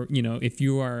thing, or, you know, if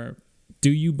you are,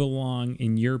 do you belong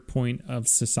in your point of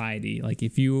society? Like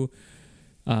if you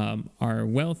are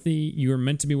wealthy, you are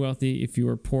meant to be wealthy. If you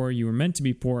are poor, you are meant to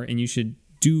be poor, and you should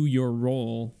do your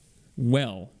role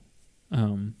well.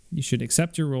 You should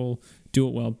accept your role, do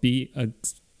it well, be a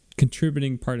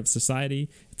contributing part of society.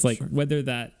 It's like whether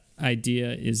that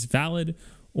idea is valid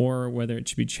or whether it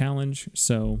should be challenged.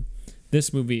 So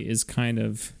this movie is kind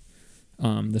of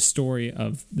the story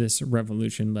of this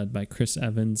revolution led by Chris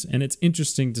Evans, and it's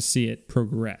interesting to see it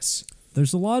progress.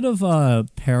 There's a lot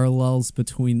of parallels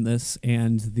between this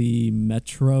and the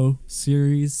Metro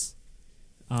series.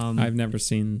 I've never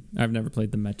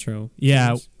played the Metro.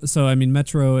 Yeah, series. so I mean,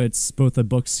 Metro, it's both a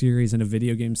book series and a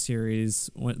video game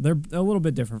series. They're a little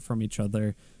bit different from each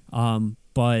other,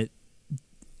 but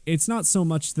it's not so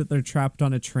much that they're trapped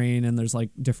on a train and there's like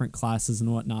different classes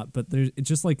and whatnot, but there's it's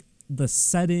just like the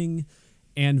setting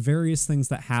and various things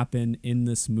that happen in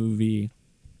this movie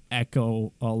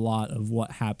echo a lot of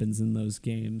what happens in those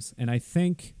games. And I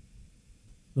think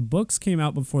the books came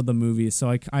out before the movie,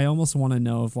 so I almost want to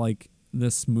know if like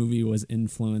this movie was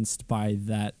influenced by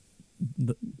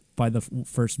by the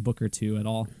first book or two at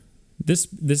all. This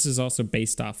is also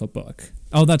based off a book.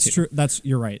 Oh, that's true.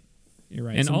 You're right. You're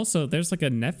right. And also, there's like a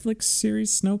Netflix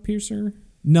series, Snowpiercer.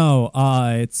 No,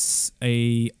 it's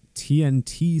a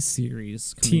TNT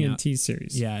series. TNT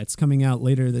series. Yeah, it's coming out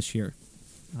later this year.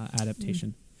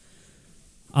 Adaptation.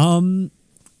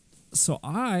 So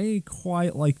I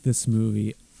quite like this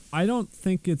movie. I don't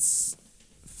think it's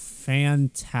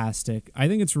fantastic. I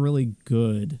think it's really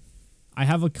good. I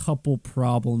have a couple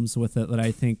problems with it that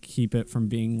I think keep it from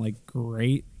being like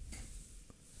great.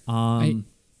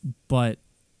 But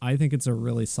I think it's a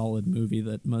really solid movie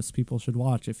that most people should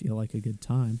watch if you like a good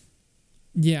time.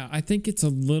 Yeah, I think it's a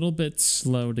little bit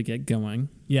slow to get going.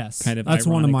 Yes, kind of. That's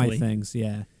one of my things.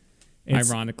 Yeah,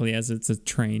 ironically, as it's a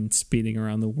train speeding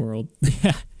around the world,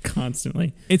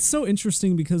 constantly. It's so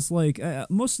interesting because like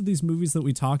most of these movies that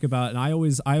we talk about, and I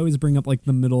always bring up like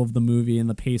the middle of the movie and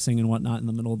the pacing and whatnot in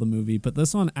the middle of the movie, but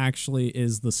this one actually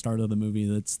is the start of the movie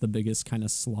that's the biggest kind of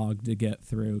slog to get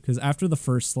through, because after the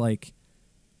first like,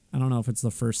 I don't know if it's the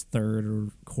first third or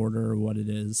quarter or what it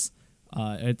is.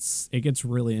 It gets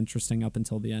really interesting up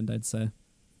until the end, I'd say.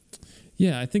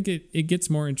 Yeah, I think it gets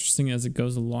more interesting as it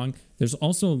goes along. There's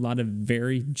also a lot of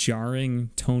very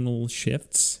jarring tonal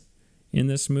shifts in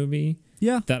this movie.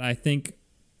 Yeah. That I think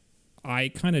I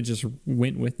kind of just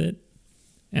went with it.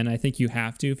 And I think you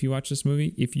have to if you watch this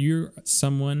movie. If you're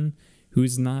someone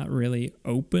who's not really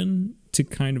open to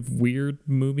kind of weird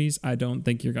movies, I don't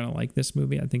think you're going to like this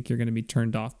movie. I think you're going to be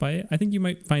turned off by it. I think you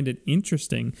might find it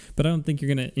interesting, but I don't think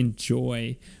you're going to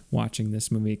enjoy watching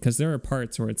this movie, because there are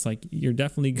parts where it's like you're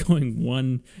definitely going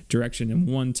one direction and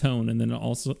one tone, and then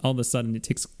also all of a sudden it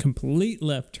takes a complete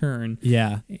left turn.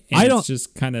 Yeah. And it's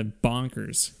just kind of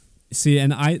bonkers. See,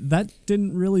 and that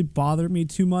didn't really bother me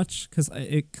too much, because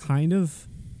it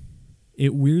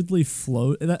weirdly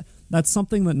flowed. That's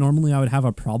something that normally I would have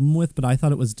a problem with, but I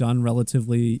thought it was done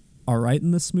relatively all right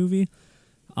in this movie.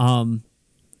 Yeah,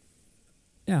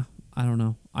 I don't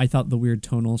know. I thought the weird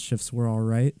tonal shifts were all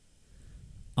right.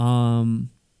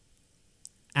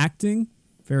 Acting,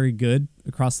 very good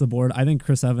across the board. I think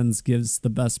Chris Evans gives the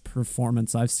best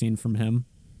performance I've seen from him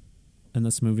in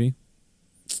this movie.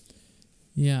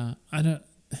 Yeah, I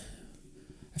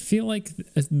feel like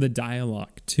the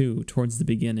dialogue too towards the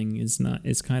beginning is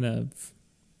kind of,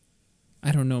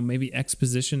 I don't know, maybe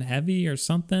exposition heavy or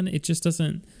something. It just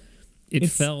doesn't.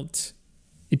 It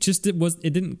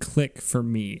didn't click for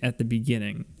me at the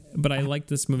beginning. But I liked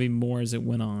this movie more as it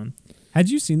went on. Had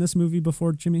you seen this movie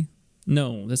before, Jimmy?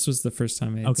 No, this was the first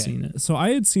time I had seen it. So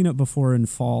I had seen it before in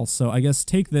fall, so I guess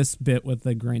take this bit with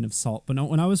a grain of salt. But no,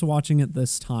 when I was watching it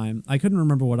this time, I couldn't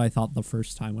remember what I thought the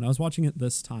first time. When I was watching it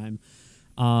this time,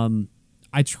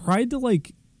 I tried to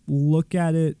look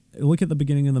at the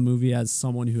beginning of the movie as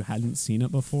someone who hadn't seen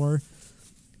it before.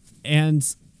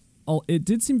 And it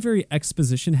did seem very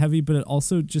exposition heavy, but it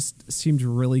also just seemed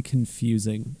really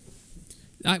confusing.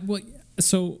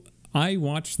 I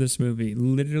watched this movie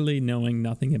literally knowing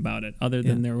nothing about it, other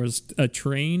than there was a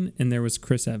train and there was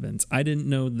Chris Evans. I didn't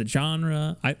know the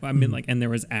genre. And there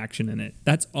was action in it.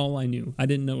 That's all I knew. I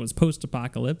didn't know it was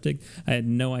post-apocalyptic. I had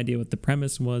no idea what the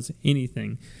premise was,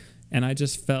 anything. And I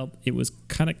just felt it was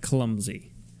kind of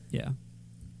clumsy. Yeah.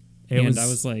 I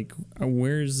was like,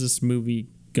 where is this movie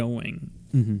going?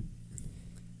 Mm-hmm.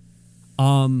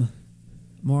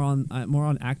 More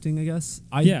on acting, I guess.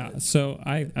 So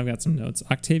I've got some notes.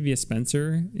 Octavia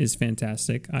Spencer is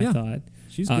fantastic. I thought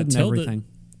she's good in everything.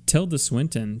 Tilda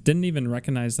Swinton, didn't even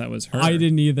recognize that was her. I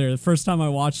didn't either. The first time I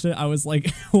watched it, I was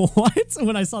like, "What?"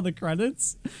 When I saw the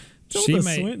credits, Tilda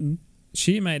Swinton.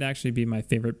 She might actually be my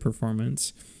favorite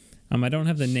performance. I don't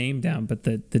have the name down, but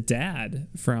the dad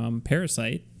from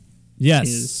Parasite,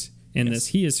 is in this.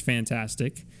 He is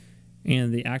fantastic,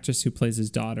 and the actress who plays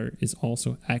his daughter is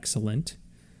also excellent.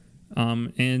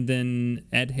 And then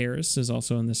Ed Harris is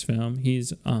also in this film. He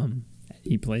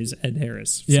plays Ed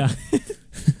Harris. So. Yeah.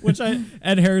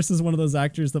 Ed Harris is one of those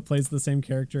actors that plays the same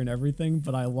character in everything,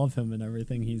 but I love him in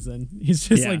everything he's in. He's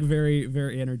just very,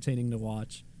 very entertaining to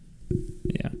watch.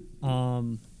 Yeah.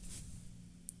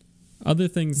 Other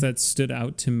things that stood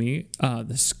out to me, I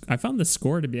found the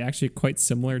score to be actually quite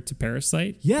similar to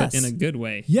Parasite, yes, but in a good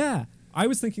way. Yeah, I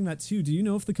was thinking that too. Do you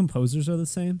know if the composers are the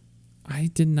same?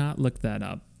 I did not look that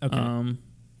up. Okay.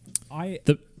 I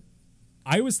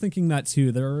was thinking that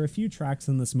too. There are a few tracks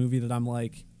in this movie that I'm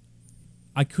like,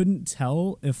 I couldn't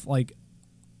tell if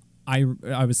I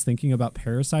was thinking about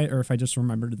Parasite or if I just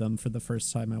remembered them for the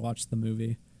first time I watched the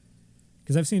movie.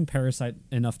 Because I've seen Parasite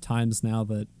enough times now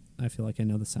that I feel like I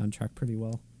know the soundtrack pretty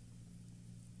well.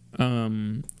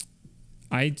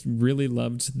 I really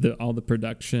loved all the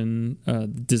production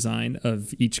design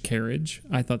of each carriage.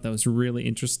 I thought that was really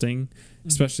interesting,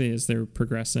 especially as they were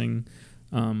progressing,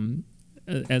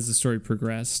 as the story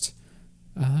progressed.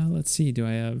 Let's see,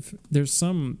 there's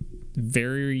some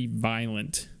very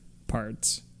violent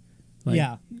parts.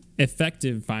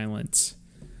 Effective violence.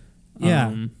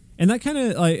 Yeah. And that kind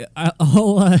of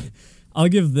I'll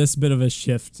give this bit of a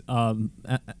shift. Or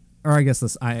I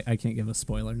guess I can't give a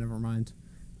spoiler, never mind.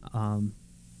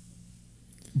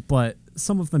 But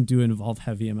some of them do involve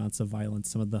heavy amounts of violence.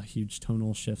 Some of the huge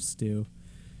tonal shifts do.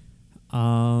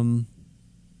 Overall,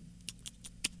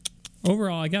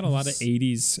 I got a lot of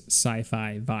 80s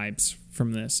sci-fi vibes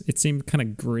from this. It seemed kind of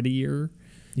grittier,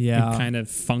 and kind of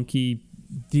funkier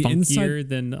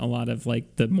than a lot of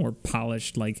the more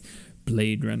polished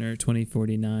Blade Runner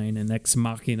 2049 and Ex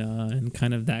Machina and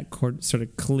kind of that sort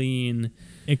of clean.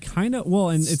 It kind of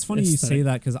and it's funny you say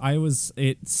that because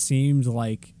it seemed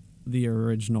like the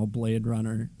original Blade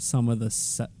Runner. Some of the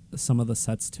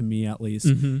sets to me at least,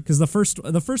 because the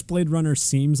first Blade Runner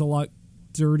seems a lot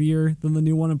dirtier than the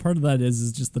new one, and part of that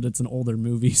is just that it's an older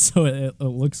movie, so it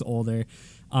looks older.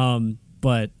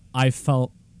 But I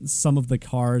felt some of the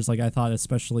cars, I thought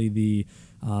especially the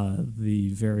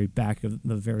very back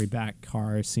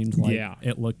car seemed like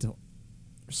it looked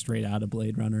straight out of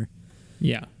Blade Runner.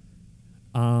 Yeah.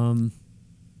 I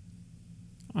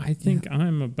think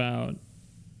I'm about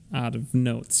out of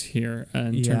notes here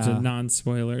in terms of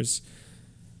non-spoilers.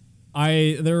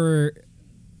 There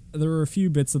were a few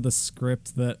bits of the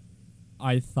script that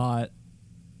I thought,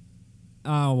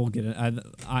 we'll get it.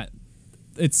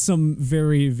 It's some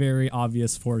very, very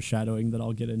obvious foreshadowing that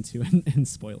I'll get into in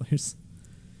spoilers.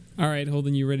 All right,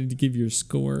 Holden, you ready to give your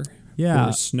score Yeah.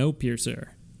 for Snowpiercer?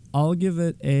 I'll give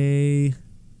it a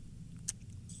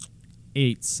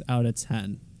 8 out of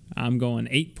 10. I'm going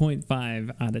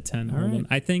 8.5 out of 10. All Holden.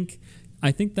 right.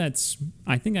 I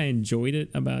think I enjoyed it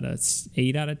about a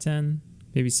 8 out of 10,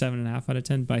 maybe 7.5 out of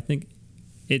 10. But I think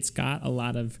it's got a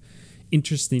lot of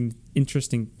interesting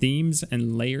themes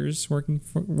and layers working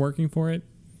for it.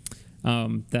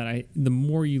 The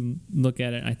more you look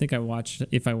at it, I think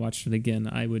if I watched it again,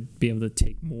 I would be able to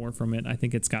take more from it. I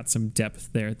think it's got some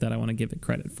depth there that I want to give it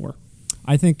credit for.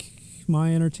 I think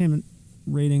my entertainment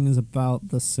rating is about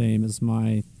the same as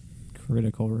my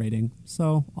critical rating,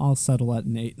 so I'll settle at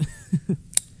an 8.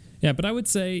 Yeah, but I would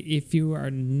say if you are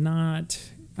not,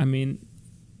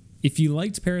 if you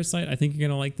liked Parasite, I think you're going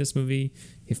to like this movie.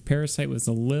 If Parasite was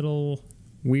a little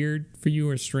weird for you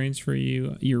or strange for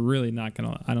you, you're really not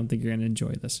going to, I don't think you're going to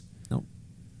enjoy this. Nope.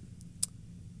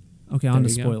 Okay, on to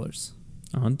spoilers.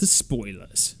 On to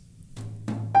spoilers.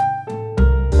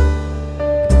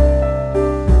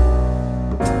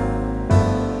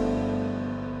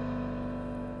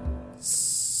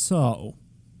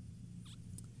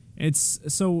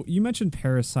 So you mentioned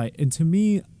Parasite, and to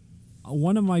me,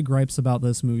 one of my gripes about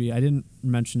this movie, I didn't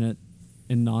mention it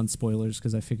in non-spoilers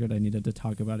because I figured I needed to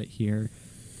talk about it here.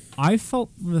 I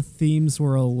felt the themes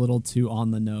were a little too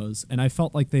on the nose, and I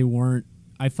felt like they weren't.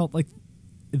 I felt like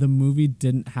the movie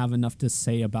didn't have enough to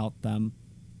say about them.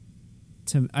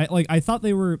 I thought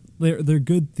they're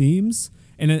good themes,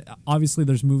 and obviously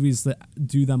there's movies that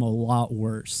do them a lot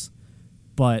worse,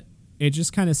 but it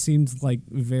just kind of seemed like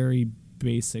very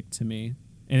basic to me,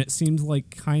 and it seemed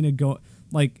like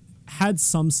had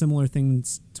some similar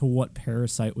things to what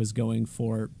Parasite was going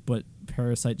for, but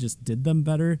Parasite just did them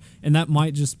better, and that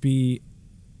might just be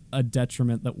a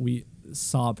detriment that we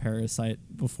saw Parasite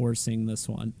before seeing this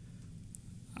one.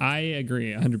 I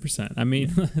agree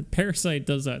 100%. Parasite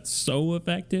does that so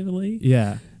effectively.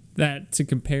 Yeah. That to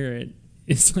compare it,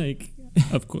 it's like,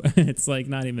 of course, it's like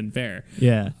not even fair.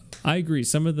 Yeah. I agree.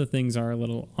 Some of the things are a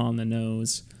little on the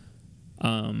nose,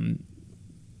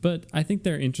 but I think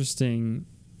they're interesting,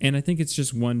 and I think it's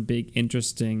just one big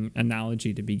interesting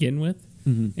analogy to begin with.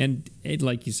 Mm-hmm. And it,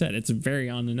 like you said, it's very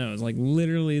on the nose. Like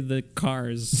literally, the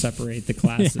cars separate the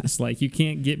classes. Yeah. Like you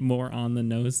can't get more on the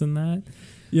nose than that.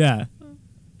 Yeah.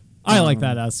 I like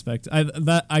that aspect.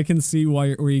 I can see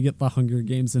where you get the Hunger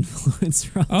Games influence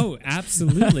from. Oh,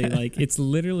 absolutely! Like it's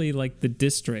literally like the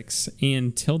districts,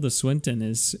 and Tilda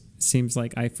Swinton seems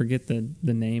like, I forget the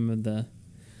name of the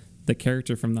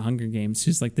character from the Hunger Games,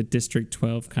 who's like the District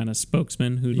 12 kind of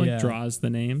spokesman who draws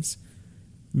the names.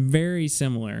 Very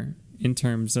similar in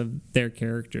terms of their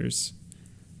characters.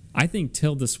 I think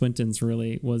Tilda Swinton's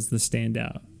really was the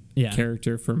standout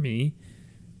character for me.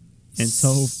 And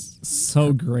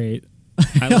so great.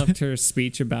 I loved her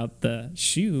speech about the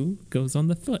shoe goes on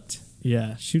the foot.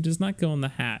 Yeah. Shoe does not go on the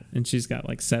hat. And she's got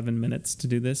like 7 minutes to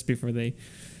do this before they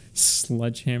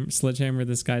sledgehammer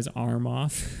this guy's arm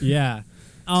off. Yeah.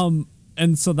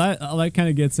 And so that kind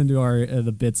of gets into our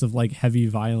the bits of like heavy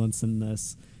violence in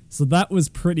this. So that was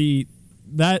pretty.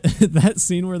 That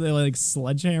scene where they like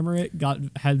sledgehammer it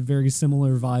had very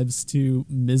similar vibes to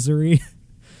Misery.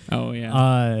 Oh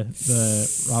yeah.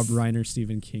 The Rob Reiner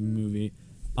Stephen King movie.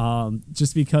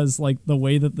 Just because like the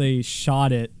way that they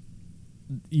shot it,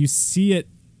 you see it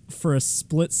for a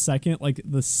split second, like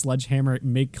the sledgehammer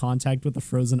make contact with the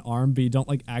frozen arm, but you don't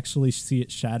like actually see it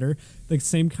shatter. The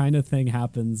same kind of thing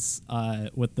happens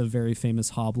with the very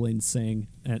famous hobbling scene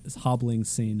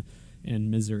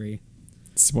in Misery.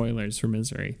 Spoilers for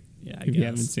Misery. Yeah, if you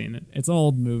haven't seen it. It's an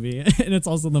old movie, and it's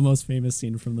also the most famous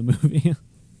scene from the movie.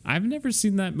 I've never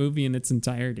seen that movie in its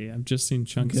entirety. I've just seen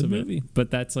chunks of it.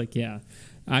 But that's like, yeah.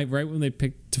 Right when they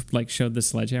showed the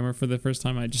sledgehammer for the first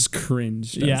time, I just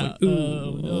cringed. Yeah. I was like,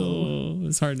 no.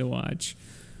 It's hard to watch.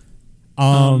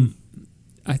 I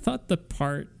thought the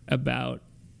part about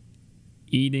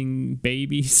eating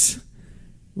babies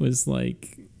was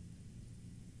like,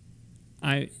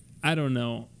 I don't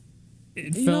know.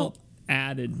 It felt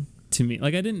added to me.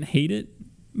 Like I didn't hate it,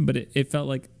 but it felt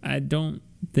like I don't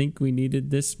think we needed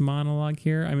this monologue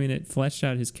here. I mean, it fleshed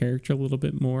out his character a little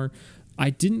bit more. I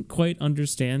didn't quite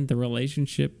understand the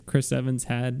relationship Chris Evans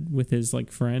had with his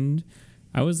like friend.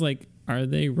 I was like, are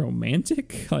they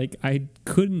romantic? Like I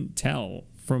couldn't tell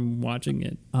from watching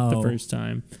it the first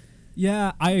time.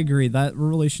 Yeah, I agree. That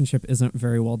relationship isn't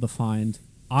very well defined.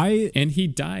 And he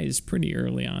dies pretty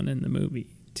early on in the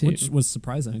movie too, which was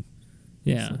surprising.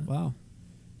 Yeah. It's like, wow.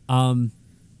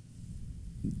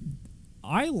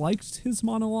 I liked his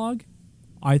monologue.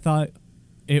 I think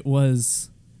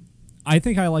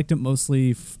I liked it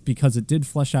mostly because it did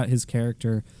flesh out his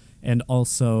character, and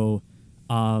also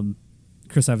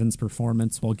Chris Evans'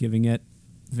 performance while giving it,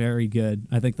 very good.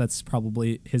 I think that's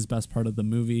probably his best part of the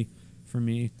movie for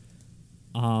me.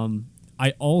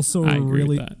 I also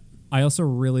really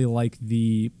like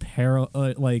the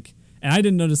and I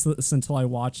didn't notice this until I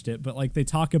watched it, but like they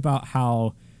talk about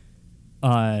how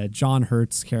John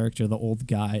Hurt's character, the old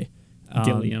guy,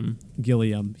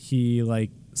 Gilliam, he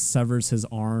like severs his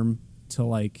arm to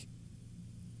like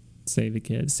save the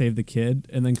kid,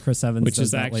 and then Chris Evans, which does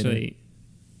is that actually later.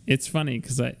 It's funny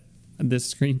because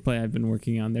this screenplay I've been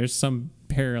working on, there's some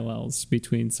parallels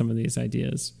between some of these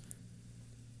ideas.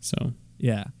 So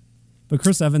yeah, but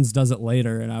Chris Evans does it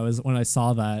later, and when I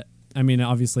saw that, I mean,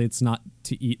 obviously it's not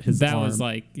to eat his arm.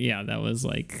 That was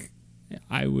like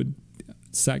I would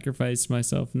sacrifice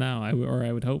myself now. I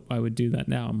would hope I would do that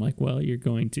now. I'm like, well, you're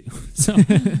going to. So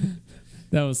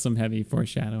that was some heavy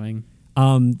foreshadowing.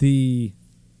 The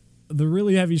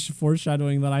really heavy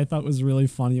foreshadowing that I thought was really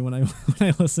funny when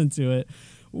I listened to it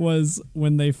was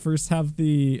when they first have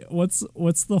the what's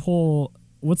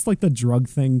like the drug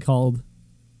thing called?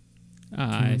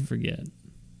 I forget.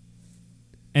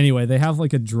 Anyway, they have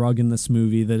like a drug in this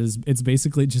movie it's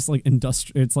basically just like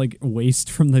it's like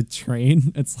waste from the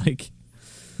train. It's like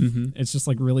it's just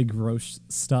like really gross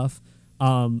stuff.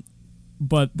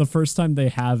 But the first time they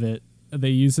have it, they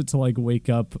use it to like wake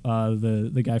up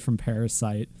the guy from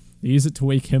Parasite. They use it to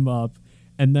wake him up,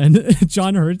 and then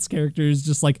John Hurt's character is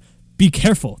just like, "Be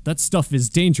careful, that stuff is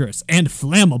dangerous and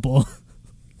flammable."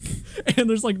 And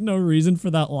there's like no reason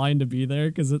for that line to be there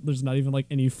because there's not even like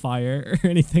any fire or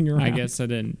anything around. I guess I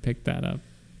didn't pick that up.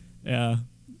 Yeah,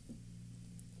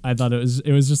 I thought it was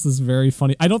just this very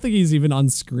funny. I don't think he's even on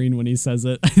screen when he says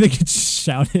it. I think it's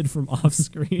shouted from off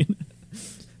screen.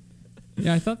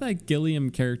 Yeah, I thought that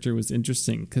Gilliam character was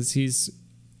interesting because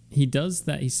he does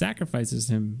that. He sacrifices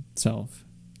himself.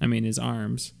 I mean, his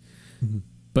arms. Mm-hmm.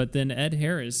 But then Ed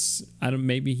Harris,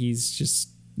 maybe he's just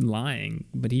lying,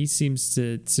 but he seems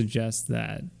to suggest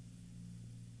that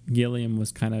Gilliam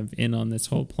was kind of in on this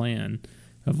whole plan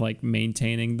of like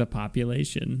maintaining the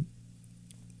population,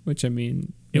 which I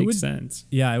mean makes sense.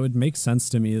 Yeah, it would make sense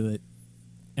to me that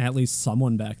at least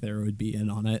someone back there would be in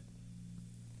on it.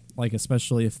 Like,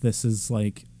 especially if this has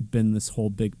like been this whole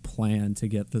big plan to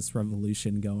get this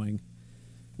revolution going,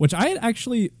 which I had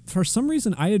actually, for some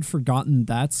reason, I had forgotten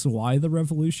that's why the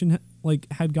revolution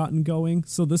had gotten going.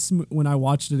 So when I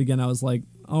watched it again, I was like,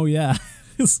 oh yeah.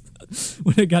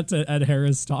 When it got to Ed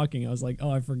Harris talking, I was like,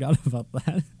 oh, I forgot about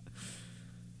that.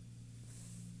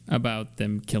 About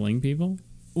them killing people?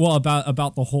 Well,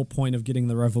 about the whole point of getting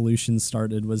the revolution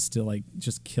started was to like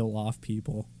just kill off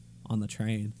people on the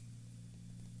train.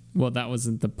 Well, that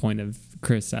wasn't the point of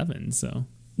Chris Evans, so.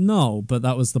 No, but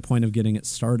that was the point of getting it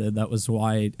started. That was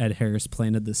why Ed Harris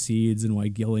planted the seeds and why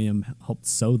Gilliam helped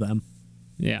sow them.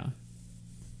 Yeah.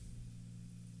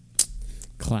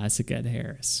 Classic Ed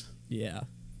Harris. Yeah.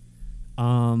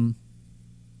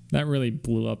 That really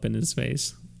blew up in his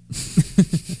face.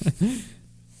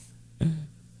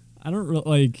 I don't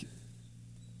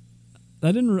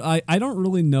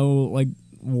really know like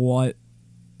what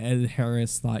Ed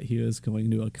Harris thought he was going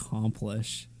to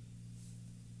accomplish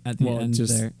at the end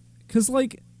there, because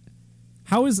like,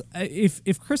 how is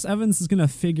if Chris Evans is gonna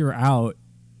figure out,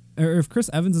 or if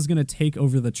Chris Evans is gonna take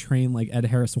over the train like Ed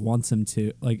Harris wants him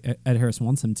to,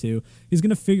 he's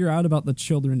gonna figure out about the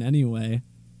children anyway.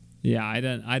 Yeah, I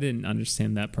didn't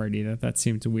understand that part either. That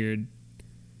seemed weird.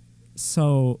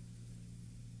 So,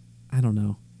 I don't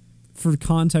know. For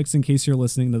context, in case you're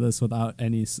listening to this without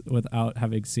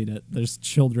having seen it, there's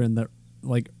children that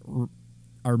like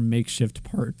are makeshift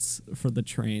parts for the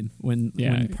train. When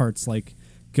parts like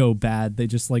go bad, they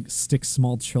just like stick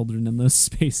small children in those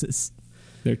spaces.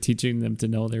 They're teaching them to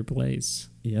know their place.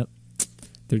 Yep.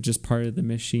 They're just part of the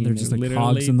machine. They're just like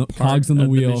cogs in the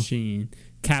wheel. The machine.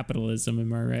 Capitalism,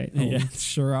 am I right? Yeah,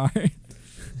 sure are.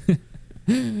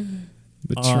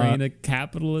 The train of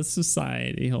capitalist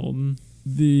society, Holden.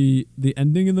 The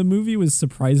ending of the movie was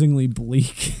surprisingly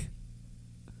bleak.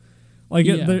 Like,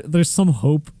 there's some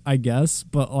hope, I guess,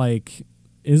 but like,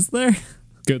 is there?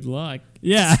 Good luck.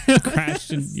 Yeah.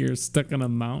 You're stuck on a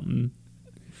mountain.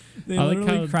 They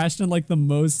literally crashed in like the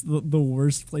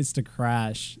worst place to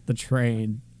crash, the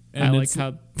train. And I like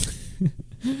how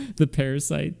the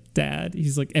Parasite dad.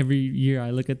 He's like, every year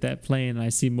I look at that plane and I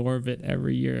see more of it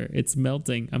every year. It's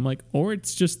melting. I'm like, or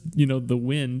it's just, the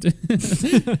wind.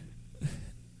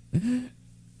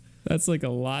 That's like a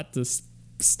lot to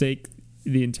stake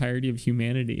the entirety of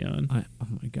humanity on. Oh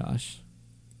my gosh.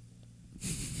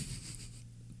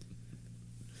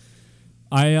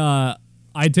 I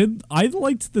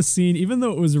liked the scene, even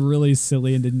though it was really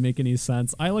silly and didn't make any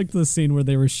sense. I liked the scene where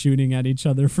they were shooting at each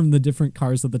other from the different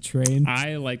cars of the train.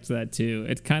 I liked that too.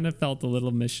 It kind of felt a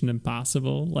little Mission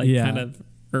Impossible, kind of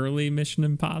early Mission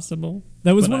Impossible.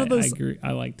 That was one of those. I agree.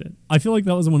 I liked it. I feel like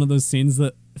that was one of those scenes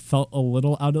that felt a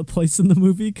little out of place in the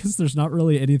movie because there's not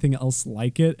really anything else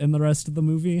like it in the rest of the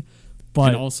movie. But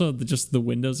and also, just the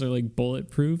windows are like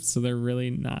bulletproof, so they're really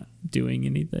not doing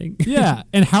anything. Yeah,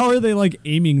 and how are they like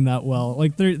aiming that well?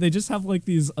 Like they just have like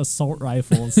these assault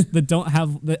rifles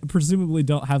that presumably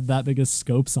don't have that big of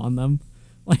scopes on them.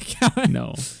 Like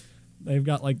no, they've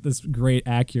got like this great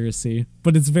accuracy,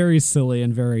 but it's very silly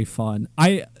and very fun.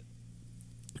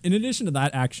 In addition to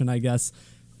that action, I guess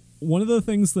one of the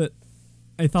things that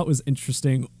I thought was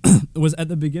interesting was at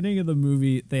the beginning of the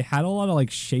movie they had a lot of like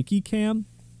shaky cam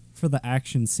for the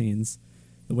action scenes,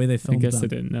 the way they filmed them. I guess I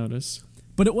didn't notice.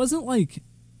 But it wasn't like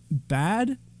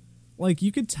bad. Like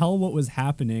you could tell what was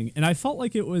happening, and I felt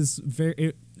like it was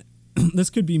very this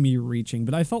could be me reaching,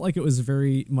 but I felt like it was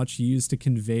very much used to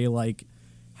convey like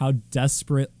how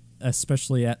desperate,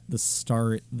 especially at the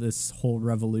start, this whole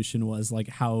revolution was, like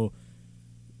how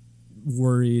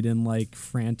worried and like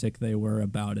frantic they were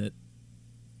about it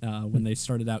when they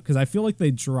started out, because I feel like they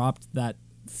dropped that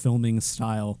filming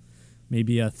style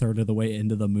maybe a third of the way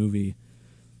into the movie.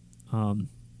 But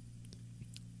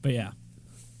yeah.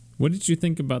 What did you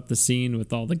think about the scene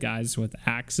with all the guys with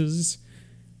axes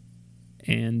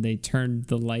and they turned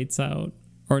the lights out?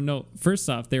 Or no, first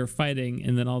off, they were fighting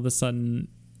and then all of a sudden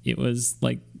it was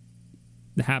like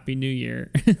the Happy New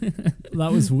Year.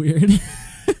 That was weird.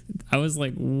 I was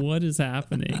like, what is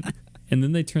happening? And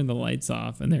then they turned the lights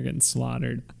off and they're getting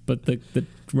slaughtered. But the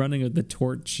running of the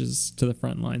torches to the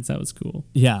front lines, that was cool.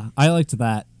 Yeah, I liked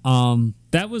that.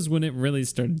 That was when it really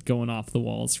started going off the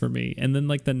walls for me. And then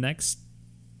like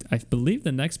I believe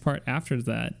the next part after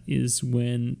that is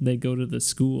when they go to the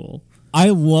school. I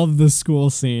love the school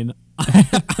scene.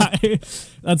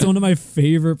 That's one of my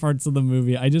favorite parts of the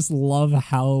movie. I just love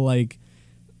how like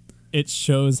it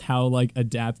shows how like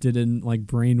adapted and like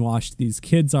brainwashed these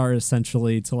kids are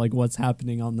essentially to like what's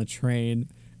happening on the train,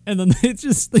 and then they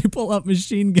pull out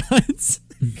machine guns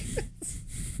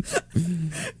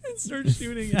and start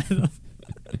shooting at them.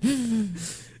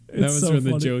 That was so where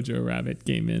funny. The Jojo Rabbit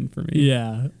came in for me.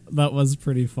 Yeah, that was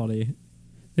pretty funny.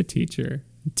 The teacher,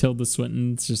 Tilda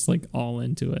Swinton's just like all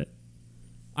into it.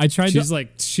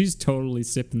 She's totally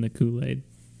sipping the Kool-Aid.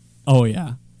 Oh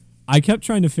yeah, I kept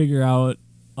trying to figure out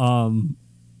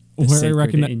where I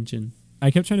recognize engine.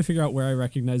 I kept trying to figure out where I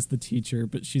recognize the teacher,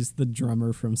 but she's the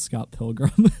drummer from Scott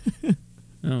Pilgrim.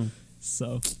 Oh,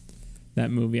 so that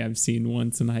movie I've seen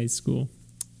once in high school.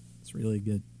 It's really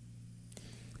good.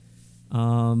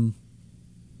 What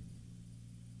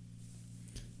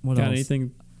got else?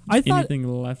 Anything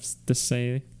left to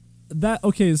say?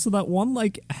 So that one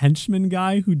like henchman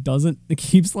guy who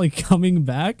keeps like coming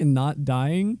back and not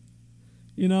dying.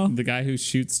 The guy who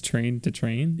shoots train to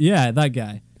train? Yeah, that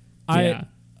guy. Yeah.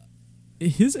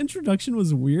 His introduction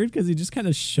was weird because he just kind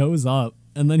of shows up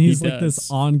and then he's like this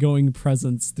ongoing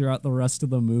presence throughout the rest of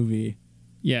the movie.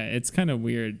 Yeah, it's kind of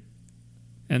weird.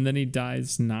 And then he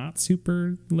dies not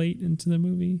super late into the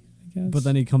movie, I guess. But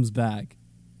then he comes back.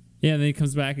 Yeah, and then he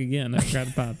comes back again. I forgot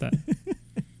about that.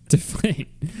 To fight.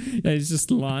 Yeah, he's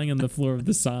just lying on the floor of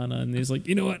the sauna and he's like,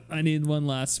 you know what? I need one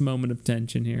last moment of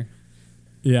tension here.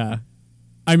 Yeah.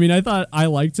 I mean, I thought I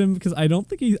liked him because I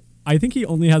think he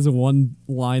only has one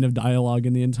line of dialogue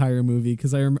in the entire movie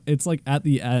because it's like at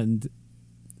the end,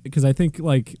 because I think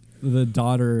like the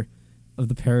daughter of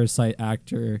the Parasite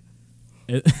actor,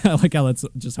 I like how that's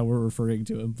just how we're referring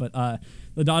to him, but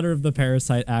the daughter of the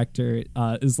Parasite actor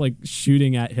is like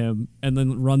shooting at him and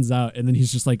then runs out and then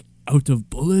he's just like out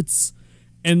of bullets.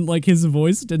 And like his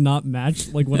voice did not match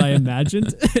like what I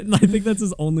imagined. And I think that's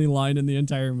his only line in the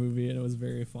entire movie and it was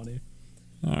very funny.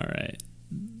 All right,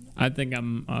 I think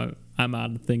I'm out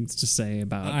of things to say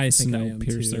about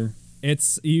Snowpiercer.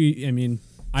 It's you. I mean,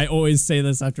 I always say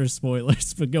this after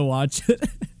spoilers, but go watch it.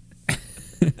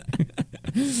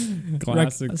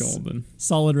 Classic Olden.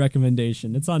 Solid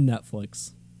recommendation. It's on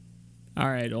Netflix. All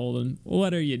right, Olden.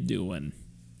 What are you doing?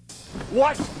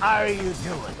 What are you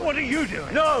doing? What are you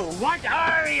doing? No, what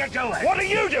are you doing? What are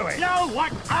you doing? No,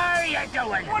 what are you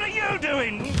doing? What are you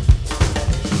doing?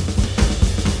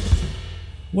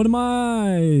 What am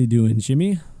I doing,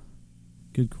 Jimmy?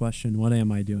 Good question. What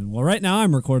am I doing? Well, right now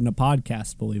I'm recording a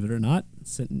podcast, believe it or not.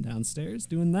 Sitting downstairs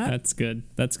doing that. That's good.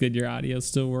 That's good. Your audio's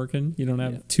still working. You don't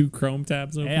have two Chrome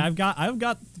tabs open. Hey, I've got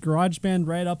GarageBand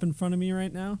right up in front of me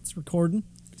right now. It's recording.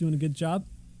 It's doing a good job.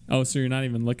 Oh, so you're not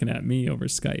even looking at me over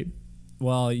Skype.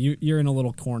 Well, you're in a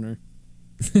little corner.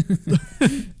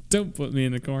 Don't put me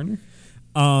in a corner.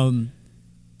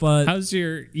 But how's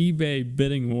your eBay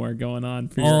bidding war going on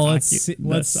for your let's see.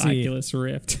 Oculus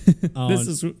Rift?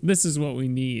 This is what we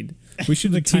need. We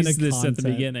should have kind of teased this at the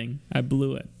content. beginning. I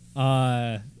blew it.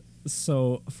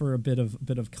 So for a bit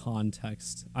of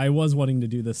context, I was wanting to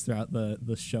do this throughout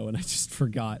the show, and I just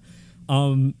forgot.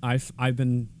 I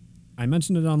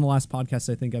mentioned it on the last podcast.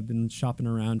 I think I've been shopping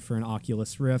around for an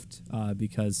Oculus Rift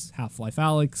because Half-Life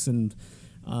Alyx, and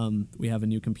we have a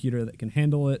new computer that can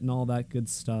handle it and all that good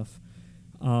stuff.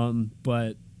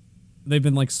 But they've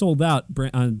been like sold out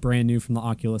brand new from the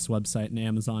Oculus website and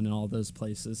Amazon and all those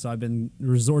places. So I've been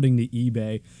resorting to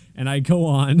eBay, and I go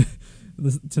on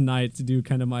tonight to do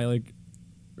kind of my like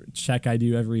check I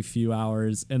do every few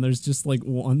hours, and there's just like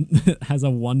one that has a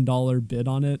 $1 bid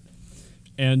on it.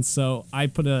 And so I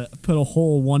put a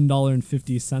whole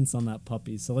 $1.50 on that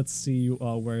puppy. So let's see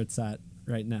where it's at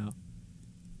right now.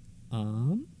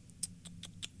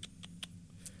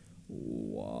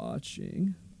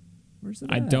 Watching. Where's it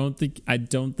I at? don't think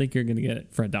you're gonna get it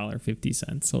for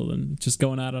 $1.50. Hold on, just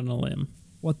going out on a limb.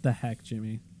 What the heck,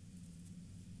 Jimmy?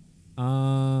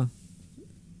 I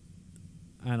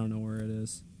don't know where it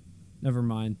is. Never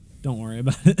mind. Don't worry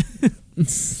about it.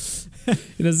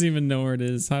 He doesn't even know where it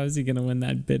is. How is he gonna win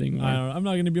that bidding war? I don't know. I'm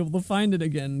not going to be able to find it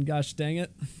again. Gosh dang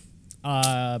it.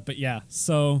 But yeah,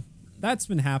 so that's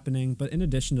been happening. But in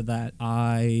addition to that,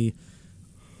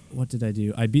 what did I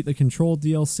do? I beat the Control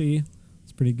DLC.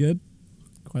 It's pretty good.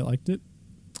 Quite liked it.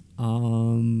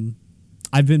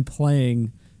 I've been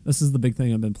playing. This is the big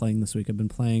thing I've been playing this week. I've been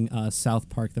playing South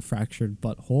Park: The Fractured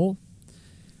Butthole.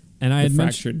 And I had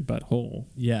Fractured Butthole.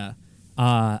 Yeah.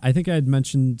 I think I had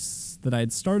mentioned that I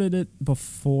had started it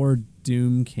before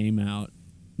Doom came out,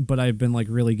 but I've been like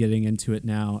really getting into it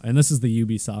now. And this is the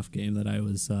Ubisoft game that I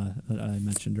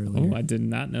mentioned earlier. Oh, I did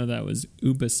not know that was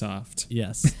Ubisoft.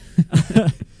 Yes.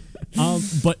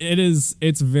 But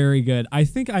it's very good. I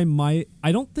think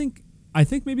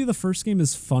maybe the first game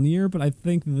is funnier, but I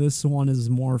think this one is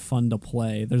more fun to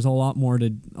play. There's a lot more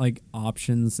to like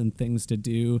options and things to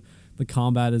do. The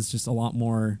combat is just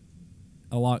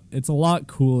it's a lot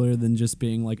cooler than just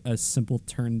being like a simple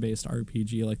turn-based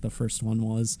RPG like the first one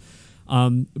was.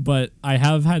 But I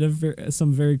have had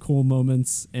some very cool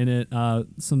moments in it.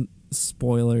 Some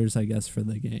spoilers, I guess, for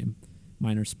the game.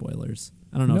 Minor spoilers.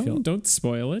 I don't know if don't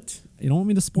spoil it. you don't want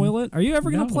me to spoil it. Are you ever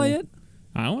going to play it?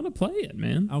 I want to play it,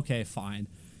 man. Okay, fine.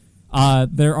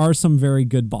 There are some very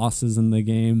good bosses in the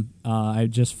game. I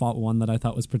just fought one that I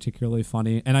thought was particularly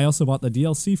funny. And I also bought the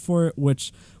DLC for it,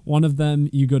 which one of them,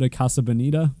 you go to Casa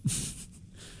Bonita.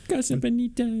 Casa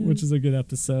Bonita. Which is a good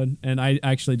episode. And I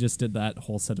actually just did that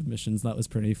whole set of missions. That was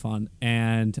pretty fun.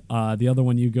 And the other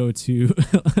one, you go to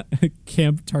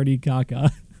Camp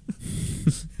Tardicaca.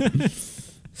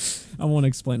 I won't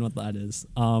explain what that is.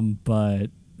 But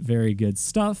very good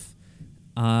stuff.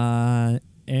 And...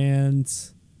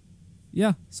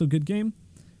 yeah, so good game.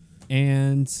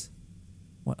 And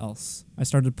what else? I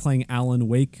started playing Alan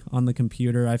Wake on the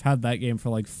computer. I've had that game for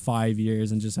like 5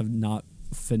 years and just have not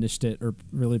finished it or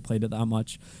really played it that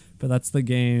much. But that's the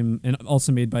game, and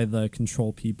also made by the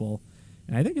Control people.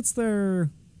 And I think it's that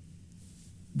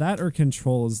or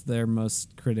Control is their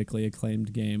most critically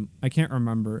acclaimed game. I can't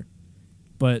remember.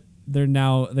 But they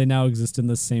now exist in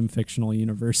the same fictional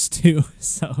universe too.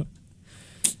 So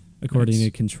according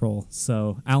to Control.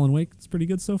 So Alan Wake, it's pretty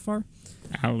good so far.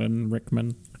 Alan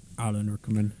Rickman.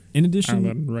 In addition,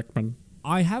 Alan Rickman.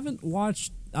 I haven't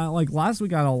watched, like last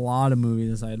week I had a lot of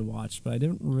movies I had watched, but I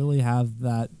didn't really have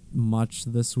that much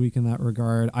this week in that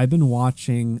regard. I've been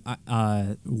watching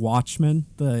Watchmen,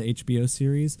 the HBO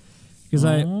series, because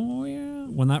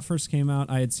when that first came out,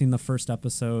 I had seen the first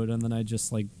episode and then I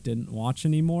just like didn't watch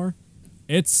anymore.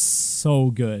 It's so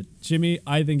good. Jimmy,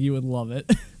 I think you would love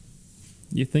it.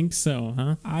 You think so,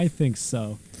 huh? I think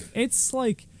so. It's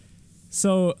like,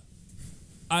 so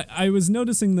I was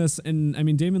noticing this, and I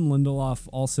mean, Damon Lindelof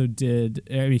also did,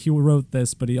 I mean, he wrote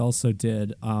this, but he also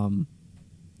did The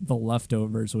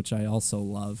Leftovers, which I also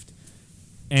loved.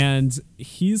 And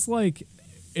he's like,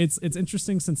 it's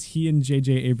interesting since he and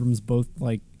J.J. Abrams both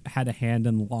like had a hand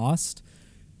in Lost,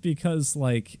 because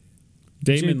like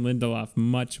Damon Lindelof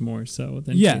much more so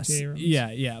than J.J. Abrams.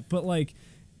 Yeah. But like,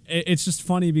 it's just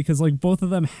funny because like both of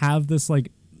them have this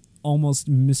like almost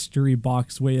mystery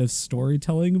box way of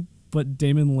storytelling, but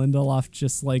Damon Lindelof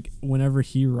just like whenever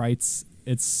he writes,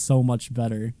 it's so much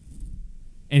better.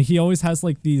 And he always has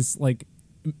like these like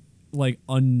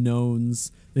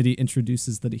unknowns that he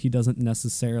introduces that he doesn't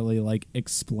necessarily like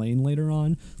explain later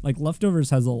on. Like Leftovers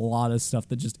has a lot of stuff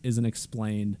that just isn't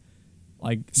explained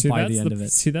like by the end of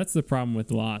it. See, that's the problem with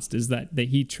Lost, is that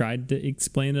he tried to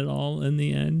explain it all in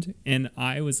the end, and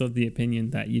I was of the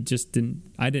opinion that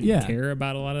I didn't care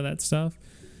about a lot of that stuff.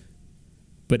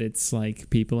 But it's like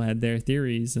people had their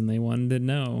theories and they wanted to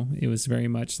know. It was very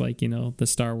much like, you know, the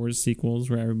Star Wars sequels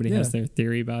where everybody has their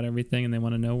theory about everything and they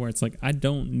want to know, where it's like, I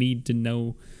don't need to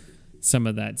know some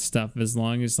of that stuff as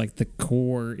long as like the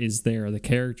core is there, the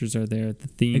characters are there, the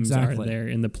themes are there,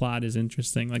 and the plot is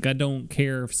interesting. Like, I don't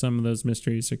care if some of those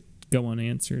mysteries go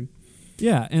unanswered.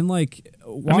 Yeah, and like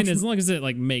I mean, as long as it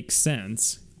like makes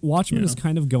sense. Watchmen is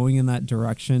kind of going in that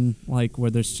direction, like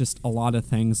where there's just a lot of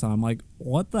things I'm like,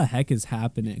 what the heck is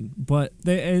happening? But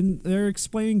they're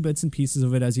explaining bits and pieces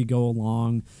of it as you go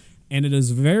along, and it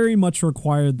is very much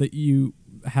required that you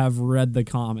have read the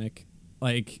comic.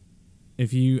 Like,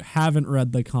 if you haven't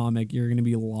read the comic, you're going to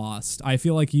be lost. I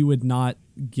feel like you would not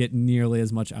get nearly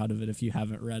as much out of it if you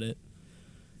haven't read it,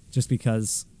 just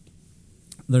because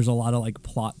there's a lot of like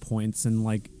plot points and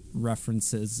like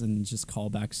references and just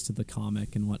callbacks to the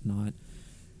comic and whatnot.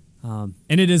 And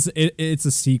it's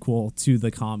a sequel to the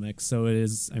comic, so it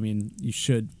is, I mean, you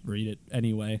should read it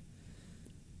anyway.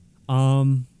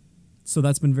 So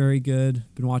that's been very good.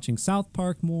 Been watching South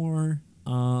Park more.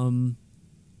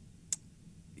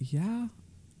 Yeah,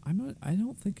 I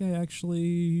don't think I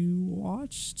actually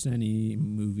watched any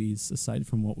movies aside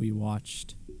from what we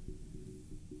watched.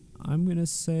 I'm gonna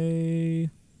say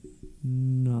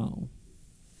no.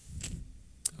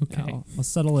 Okay. I'll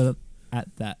settle it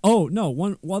at that. Oh, no,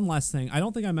 one last thing. I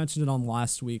don't think I mentioned it on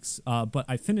last week's, but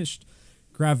I finished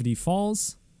Gravity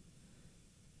Falls.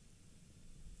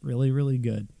 Really, really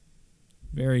good.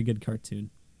 Very good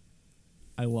cartoon.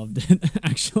 I loved it,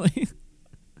 actually.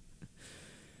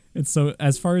 And so,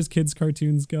 as far as kids'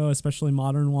 cartoons go, especially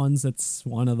modern ones, it's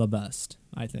one of the best,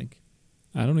 I think.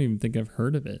 I don't even think I've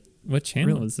heard of it. What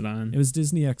channel is it on? It was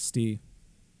Disney XD.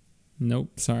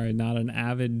 Nope, sorry, not an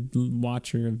avid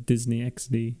watcher of Disney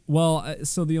XD. Well,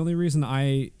 so the only reason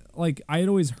I had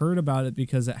always heard about it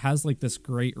because it has like this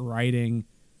great writing,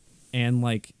 and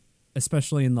like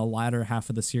especially in the latter half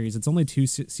of the series, it's only 2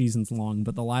 seasons long,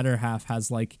 but the latter half has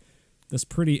like this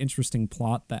pretty interesting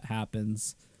plot that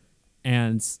happens,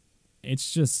 and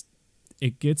it's just,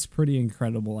 it gets pretty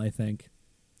incredible, I think.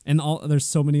 And there's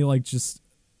so many like just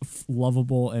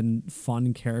lovable and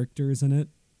fun characters in it.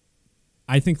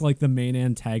 I think like the main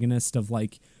antagonist of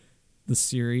like the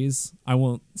series, I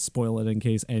won't spoil it in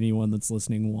case anyone that's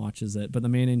listening watches it, but the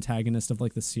main antagonist of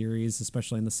like the series,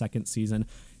 especially in the second season,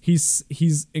 he's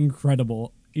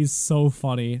incredible. He's so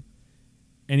funny,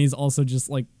 and he's also just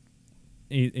like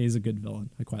he's a good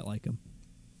villain. I quite like him.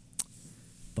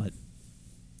 But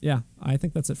yeah, I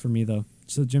think that's it for me though.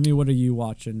 So Jimmy, what are you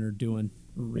watching or doing?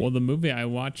 Well, the movie I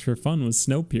watched for fun was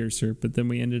Snowpiercer, but then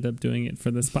we ended up doing it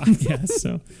for this podcast.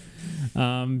 So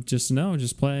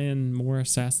just playing more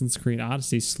Assassin's Creed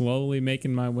Odyssey, slowly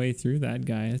making my way through that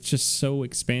guy. It's just so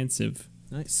expansive.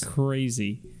 Nice.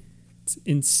 Crazy. It's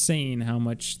insane how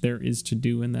much there is to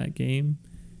do in that game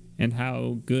and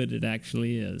how good it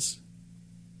actually is.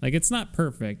 Like, it's not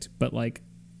perfect, but like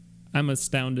I'm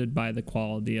astounded by the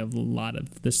quality of a lot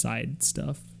of the side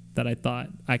stuff that I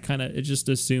just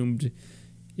assumed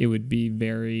it would be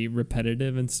very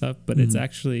repetitive and stuff, but it's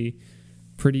actually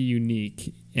pretty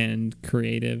unique and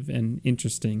creative and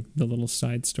interesting, the little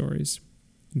side stories.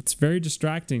 It's very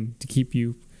distracting to keep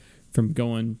you from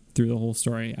going through the whole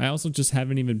story. I also just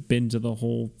haven't even been to the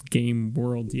whole game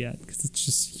world yet because it's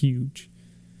just huge.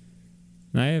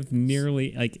 And I have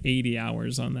nearly like 80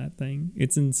 hours on that thing.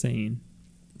 It's insane.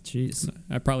 Jeez.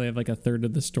 I probably have like a third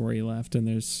of the story left, and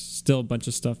there's still a bunch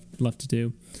of stuff left to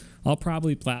do. I'll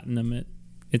probably platinum it.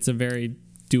 It's a very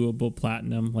doable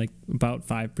platinum, like about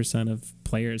 5% of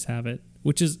players have it,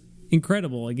 which is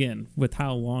incredible, again, with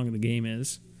how long the game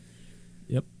is.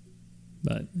 Yep.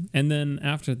 And then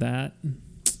after that,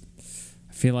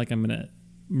 I feel like I'm going to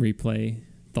replay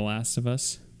The Last of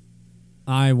Us.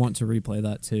 I want to replay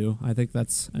that too. I think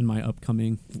that's in my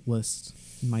upcoming list,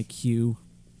 in my queue.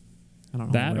 I don't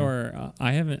know. That or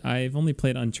I've only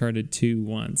played Uncharted 2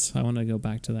 once. I want to go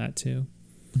back to that too.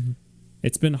 Mm-hmm.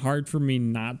 It's been hard for me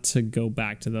not to go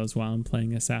back to those while I'm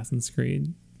playing Assassin's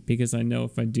Creed, because I know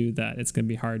if I do that, it's going to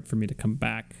be hard for me to come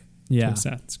back to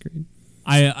Assassin's Creed.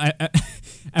 I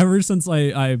ever since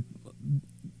I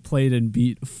played and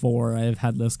beat 4, I have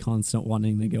had this constant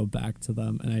wanting to go back to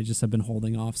them, and I just have been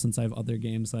holding off since I have other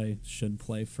games I should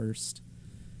play first.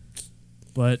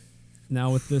 But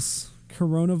now with this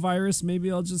coronavirus,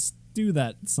 maybe I'll just do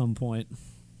that at some point.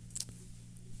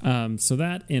 So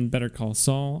that and Better Call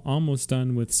Saul, almost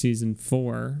done with season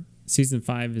 4. Season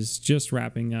 5 is just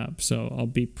wrapping up, so I'll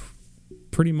be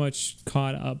pretty much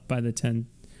caught up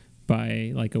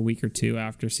by like a week or two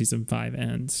after season 5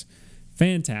 ends.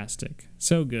 Fantastic,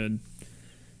 so good.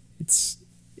 It's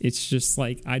just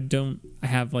like I don't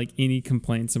have like any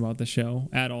complaints about the show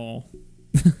at all.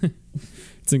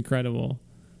 It's incredible.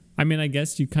 I mean, I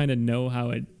guess you kind of know how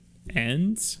it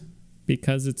ends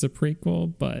because it's a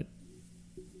prequel, but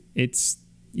it's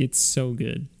so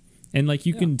good. And like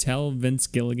you can tell Vince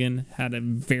Gilligan had a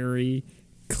very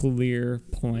clear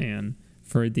plan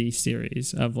for the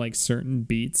series of like certain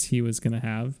beats he was going to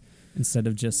have instead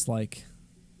of just like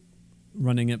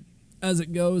running it as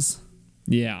it goes.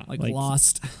 Yeah. Like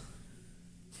Lost.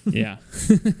 Yeah.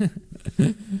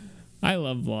 I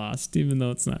love Lost, even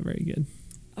though it's not very good.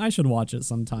 I should watch it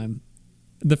sometime.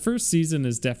 The first season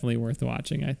is definitely worth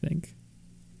watching, I think.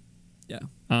 Yeah.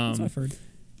 That's what I've heard.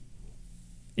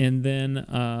 And then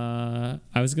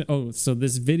so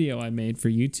this video I made for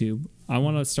YouTube, I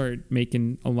want to start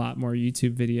making a lot more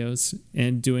YouTube videos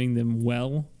and doing them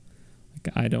well.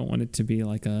 Like I don't want it to be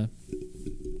like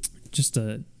just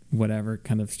a whatever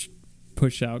kind of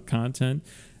push out content.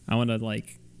 I want to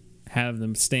like have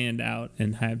them stand out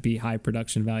and be high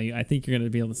production value. I think you're going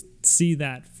to be able to see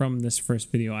that from this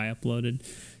first video I uploaded.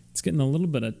 It's getting a little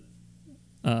bit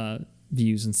of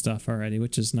views and stuff already,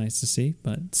 which is nice to see.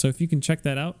 But so if you can check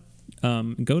that out,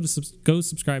 go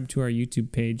subscribe to our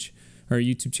YouTube page, our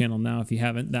YouTube channel now if you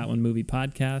haven't. That One Movie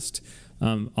Podcast.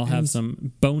 I'll have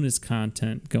some bonus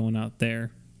content going out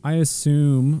there. I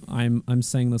assume I'm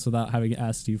saying this without having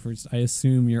asked you first. I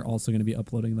assume you're also going to be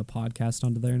uploading the podcast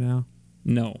onto there now.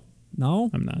 No,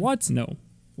 I'm not. What? No.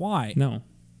 Why? No,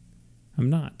 I'm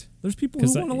not. There's people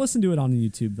who want to listen to it on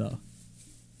YouTube though.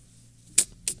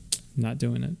 Not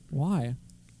doing it. Why?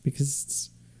 Because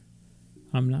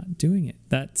I'm not doing it.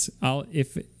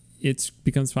 If it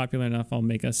becomes popular enough, I'll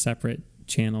make a separate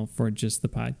channel for just the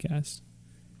podcast.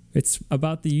 It's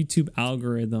about the YouTube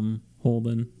algorithm,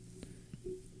 Holden.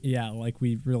 Yeah, like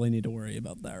we really need to worry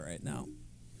about that right now.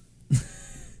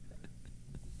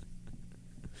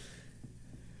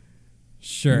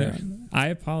 Sure. Yeah. I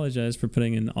apologize for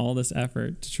putting in all this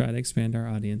effort to try to expand our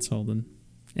audience, Holden,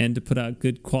 and to put out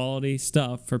good quality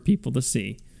stuff for people to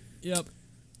see. Yep.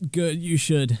 Good, you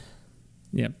should.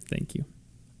 Yep, thank you.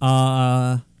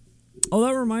 That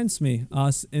reminds me.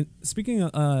 Speaking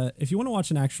of, if you want to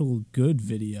watch an actual good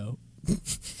video,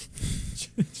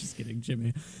 just kidding,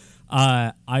 Jimmy.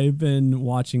 I've been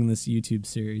watching this YouTube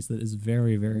series that is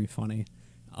very, very funny,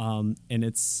 and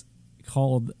it's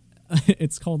called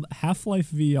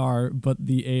Half-Life VR, but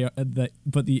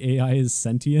the AI is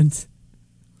sentient.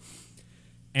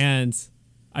 And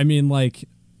I mean, like,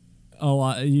 a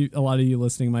lot of you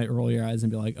listening might roll your eyes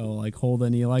and be like, "Oh, like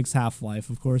Holden, he likes Half-Life.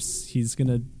 Of course, he's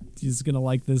gonna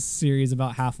like this series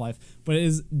about Half-Life." But it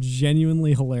is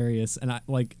genuinely hilarious, and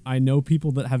I know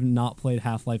people that have not played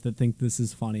Half-Life that think this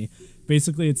is funny.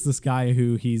 Basically, it's this guy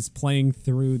who he's playing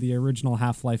through the original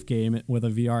Half-Life game with a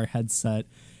VR headset,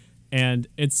 and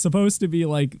it's supposed to be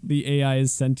like the AI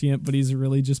is sentient, but he's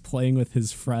really just playing with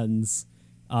his friends.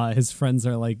 His friends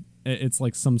are like, it's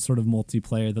like some sort of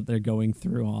multiplayer that they're going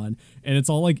through on, and it's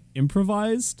all like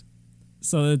improvised,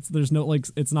 so there's no like,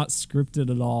 it's not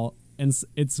scripted at all, and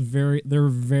they're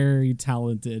very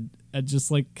talented at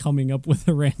just like coming up with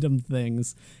random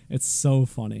things. It's so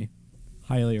funny.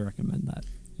 Highly recommend that.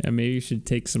 Yeah, maybe you should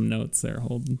take some notes there,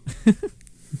 Holden.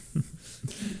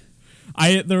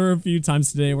 There were a few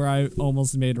times today where I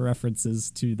almost made references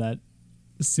to that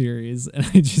series, and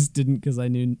I just didn't because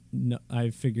I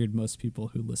figured most people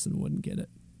who listen wouldn't get it.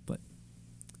 But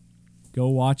go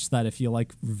watch that if you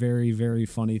like very, very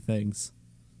funny things.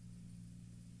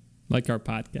 Like our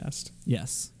podcast.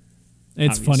 Yes.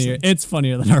 It's Obviously. It's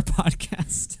funnier than our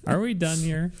podcast. Are we done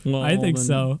here? Well, I think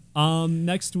so.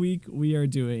 Next week we are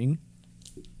doing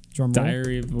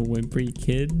Diary of a Wimpy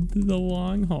Kid, The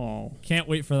Long Haul. Can't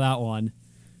wait for that one.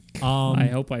 I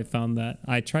hope I found that.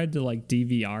 I tried to like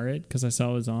DVR it because I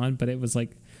saw it was on, but it was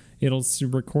like it'll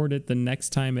record it the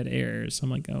next time it airs. I'm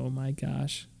like, oh my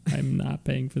gosh, I'm not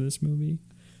paying for this movie.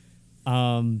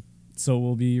 So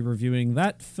we'll be reviewing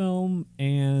that film,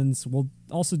 and we'll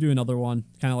also do another one,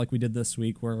 kind of like we did this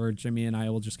week, where Jimmy and I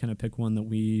will just kind of pick one that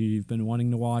we've been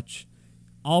wanting to watch.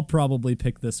 I'll probably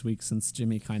pick this week since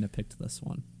Jimmy kind of picked this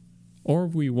one. Or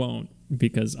we won't,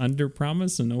 because under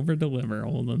promise and over deliver,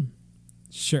 Holden.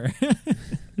 Sure.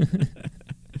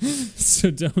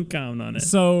 So don't count on it.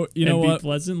 So, you know and what? Be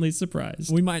pleasantly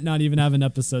surprised. We might not even have an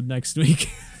episode next week.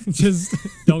 Just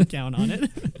don't count on it.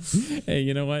 Hey,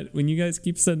 you know what? When you guys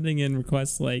keep sending in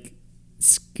requests like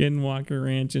Skinwalker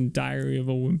Ranch and Diary of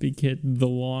a Wimpy Kid, The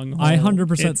Long Haul, I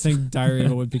 100% think Diary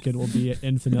of a Wimpy Kid will be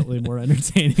infinitely more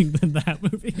entertaining than that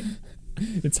movie.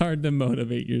 It's hard to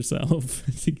motivate yourself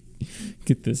to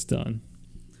get this done.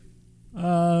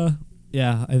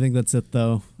 Yeah, I think that's it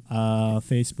though.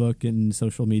 Facebook and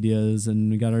social medias, and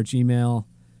we got our Gmail.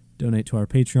 Donate to our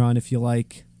Patreon if you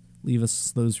like. Leave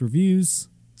us those reviews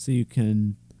so you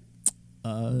can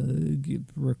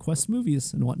request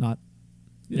movies and whatnot.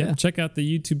 Yeah, check out the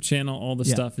YouTube channel. All the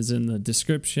Yeah. stuff is in the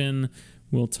description.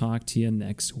 We'll talk to you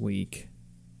next week.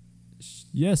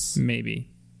 Yes,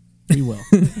 Maybe. we will.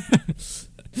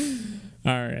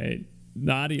 All right.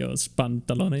 Adios,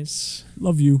 pantalones.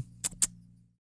 Love you.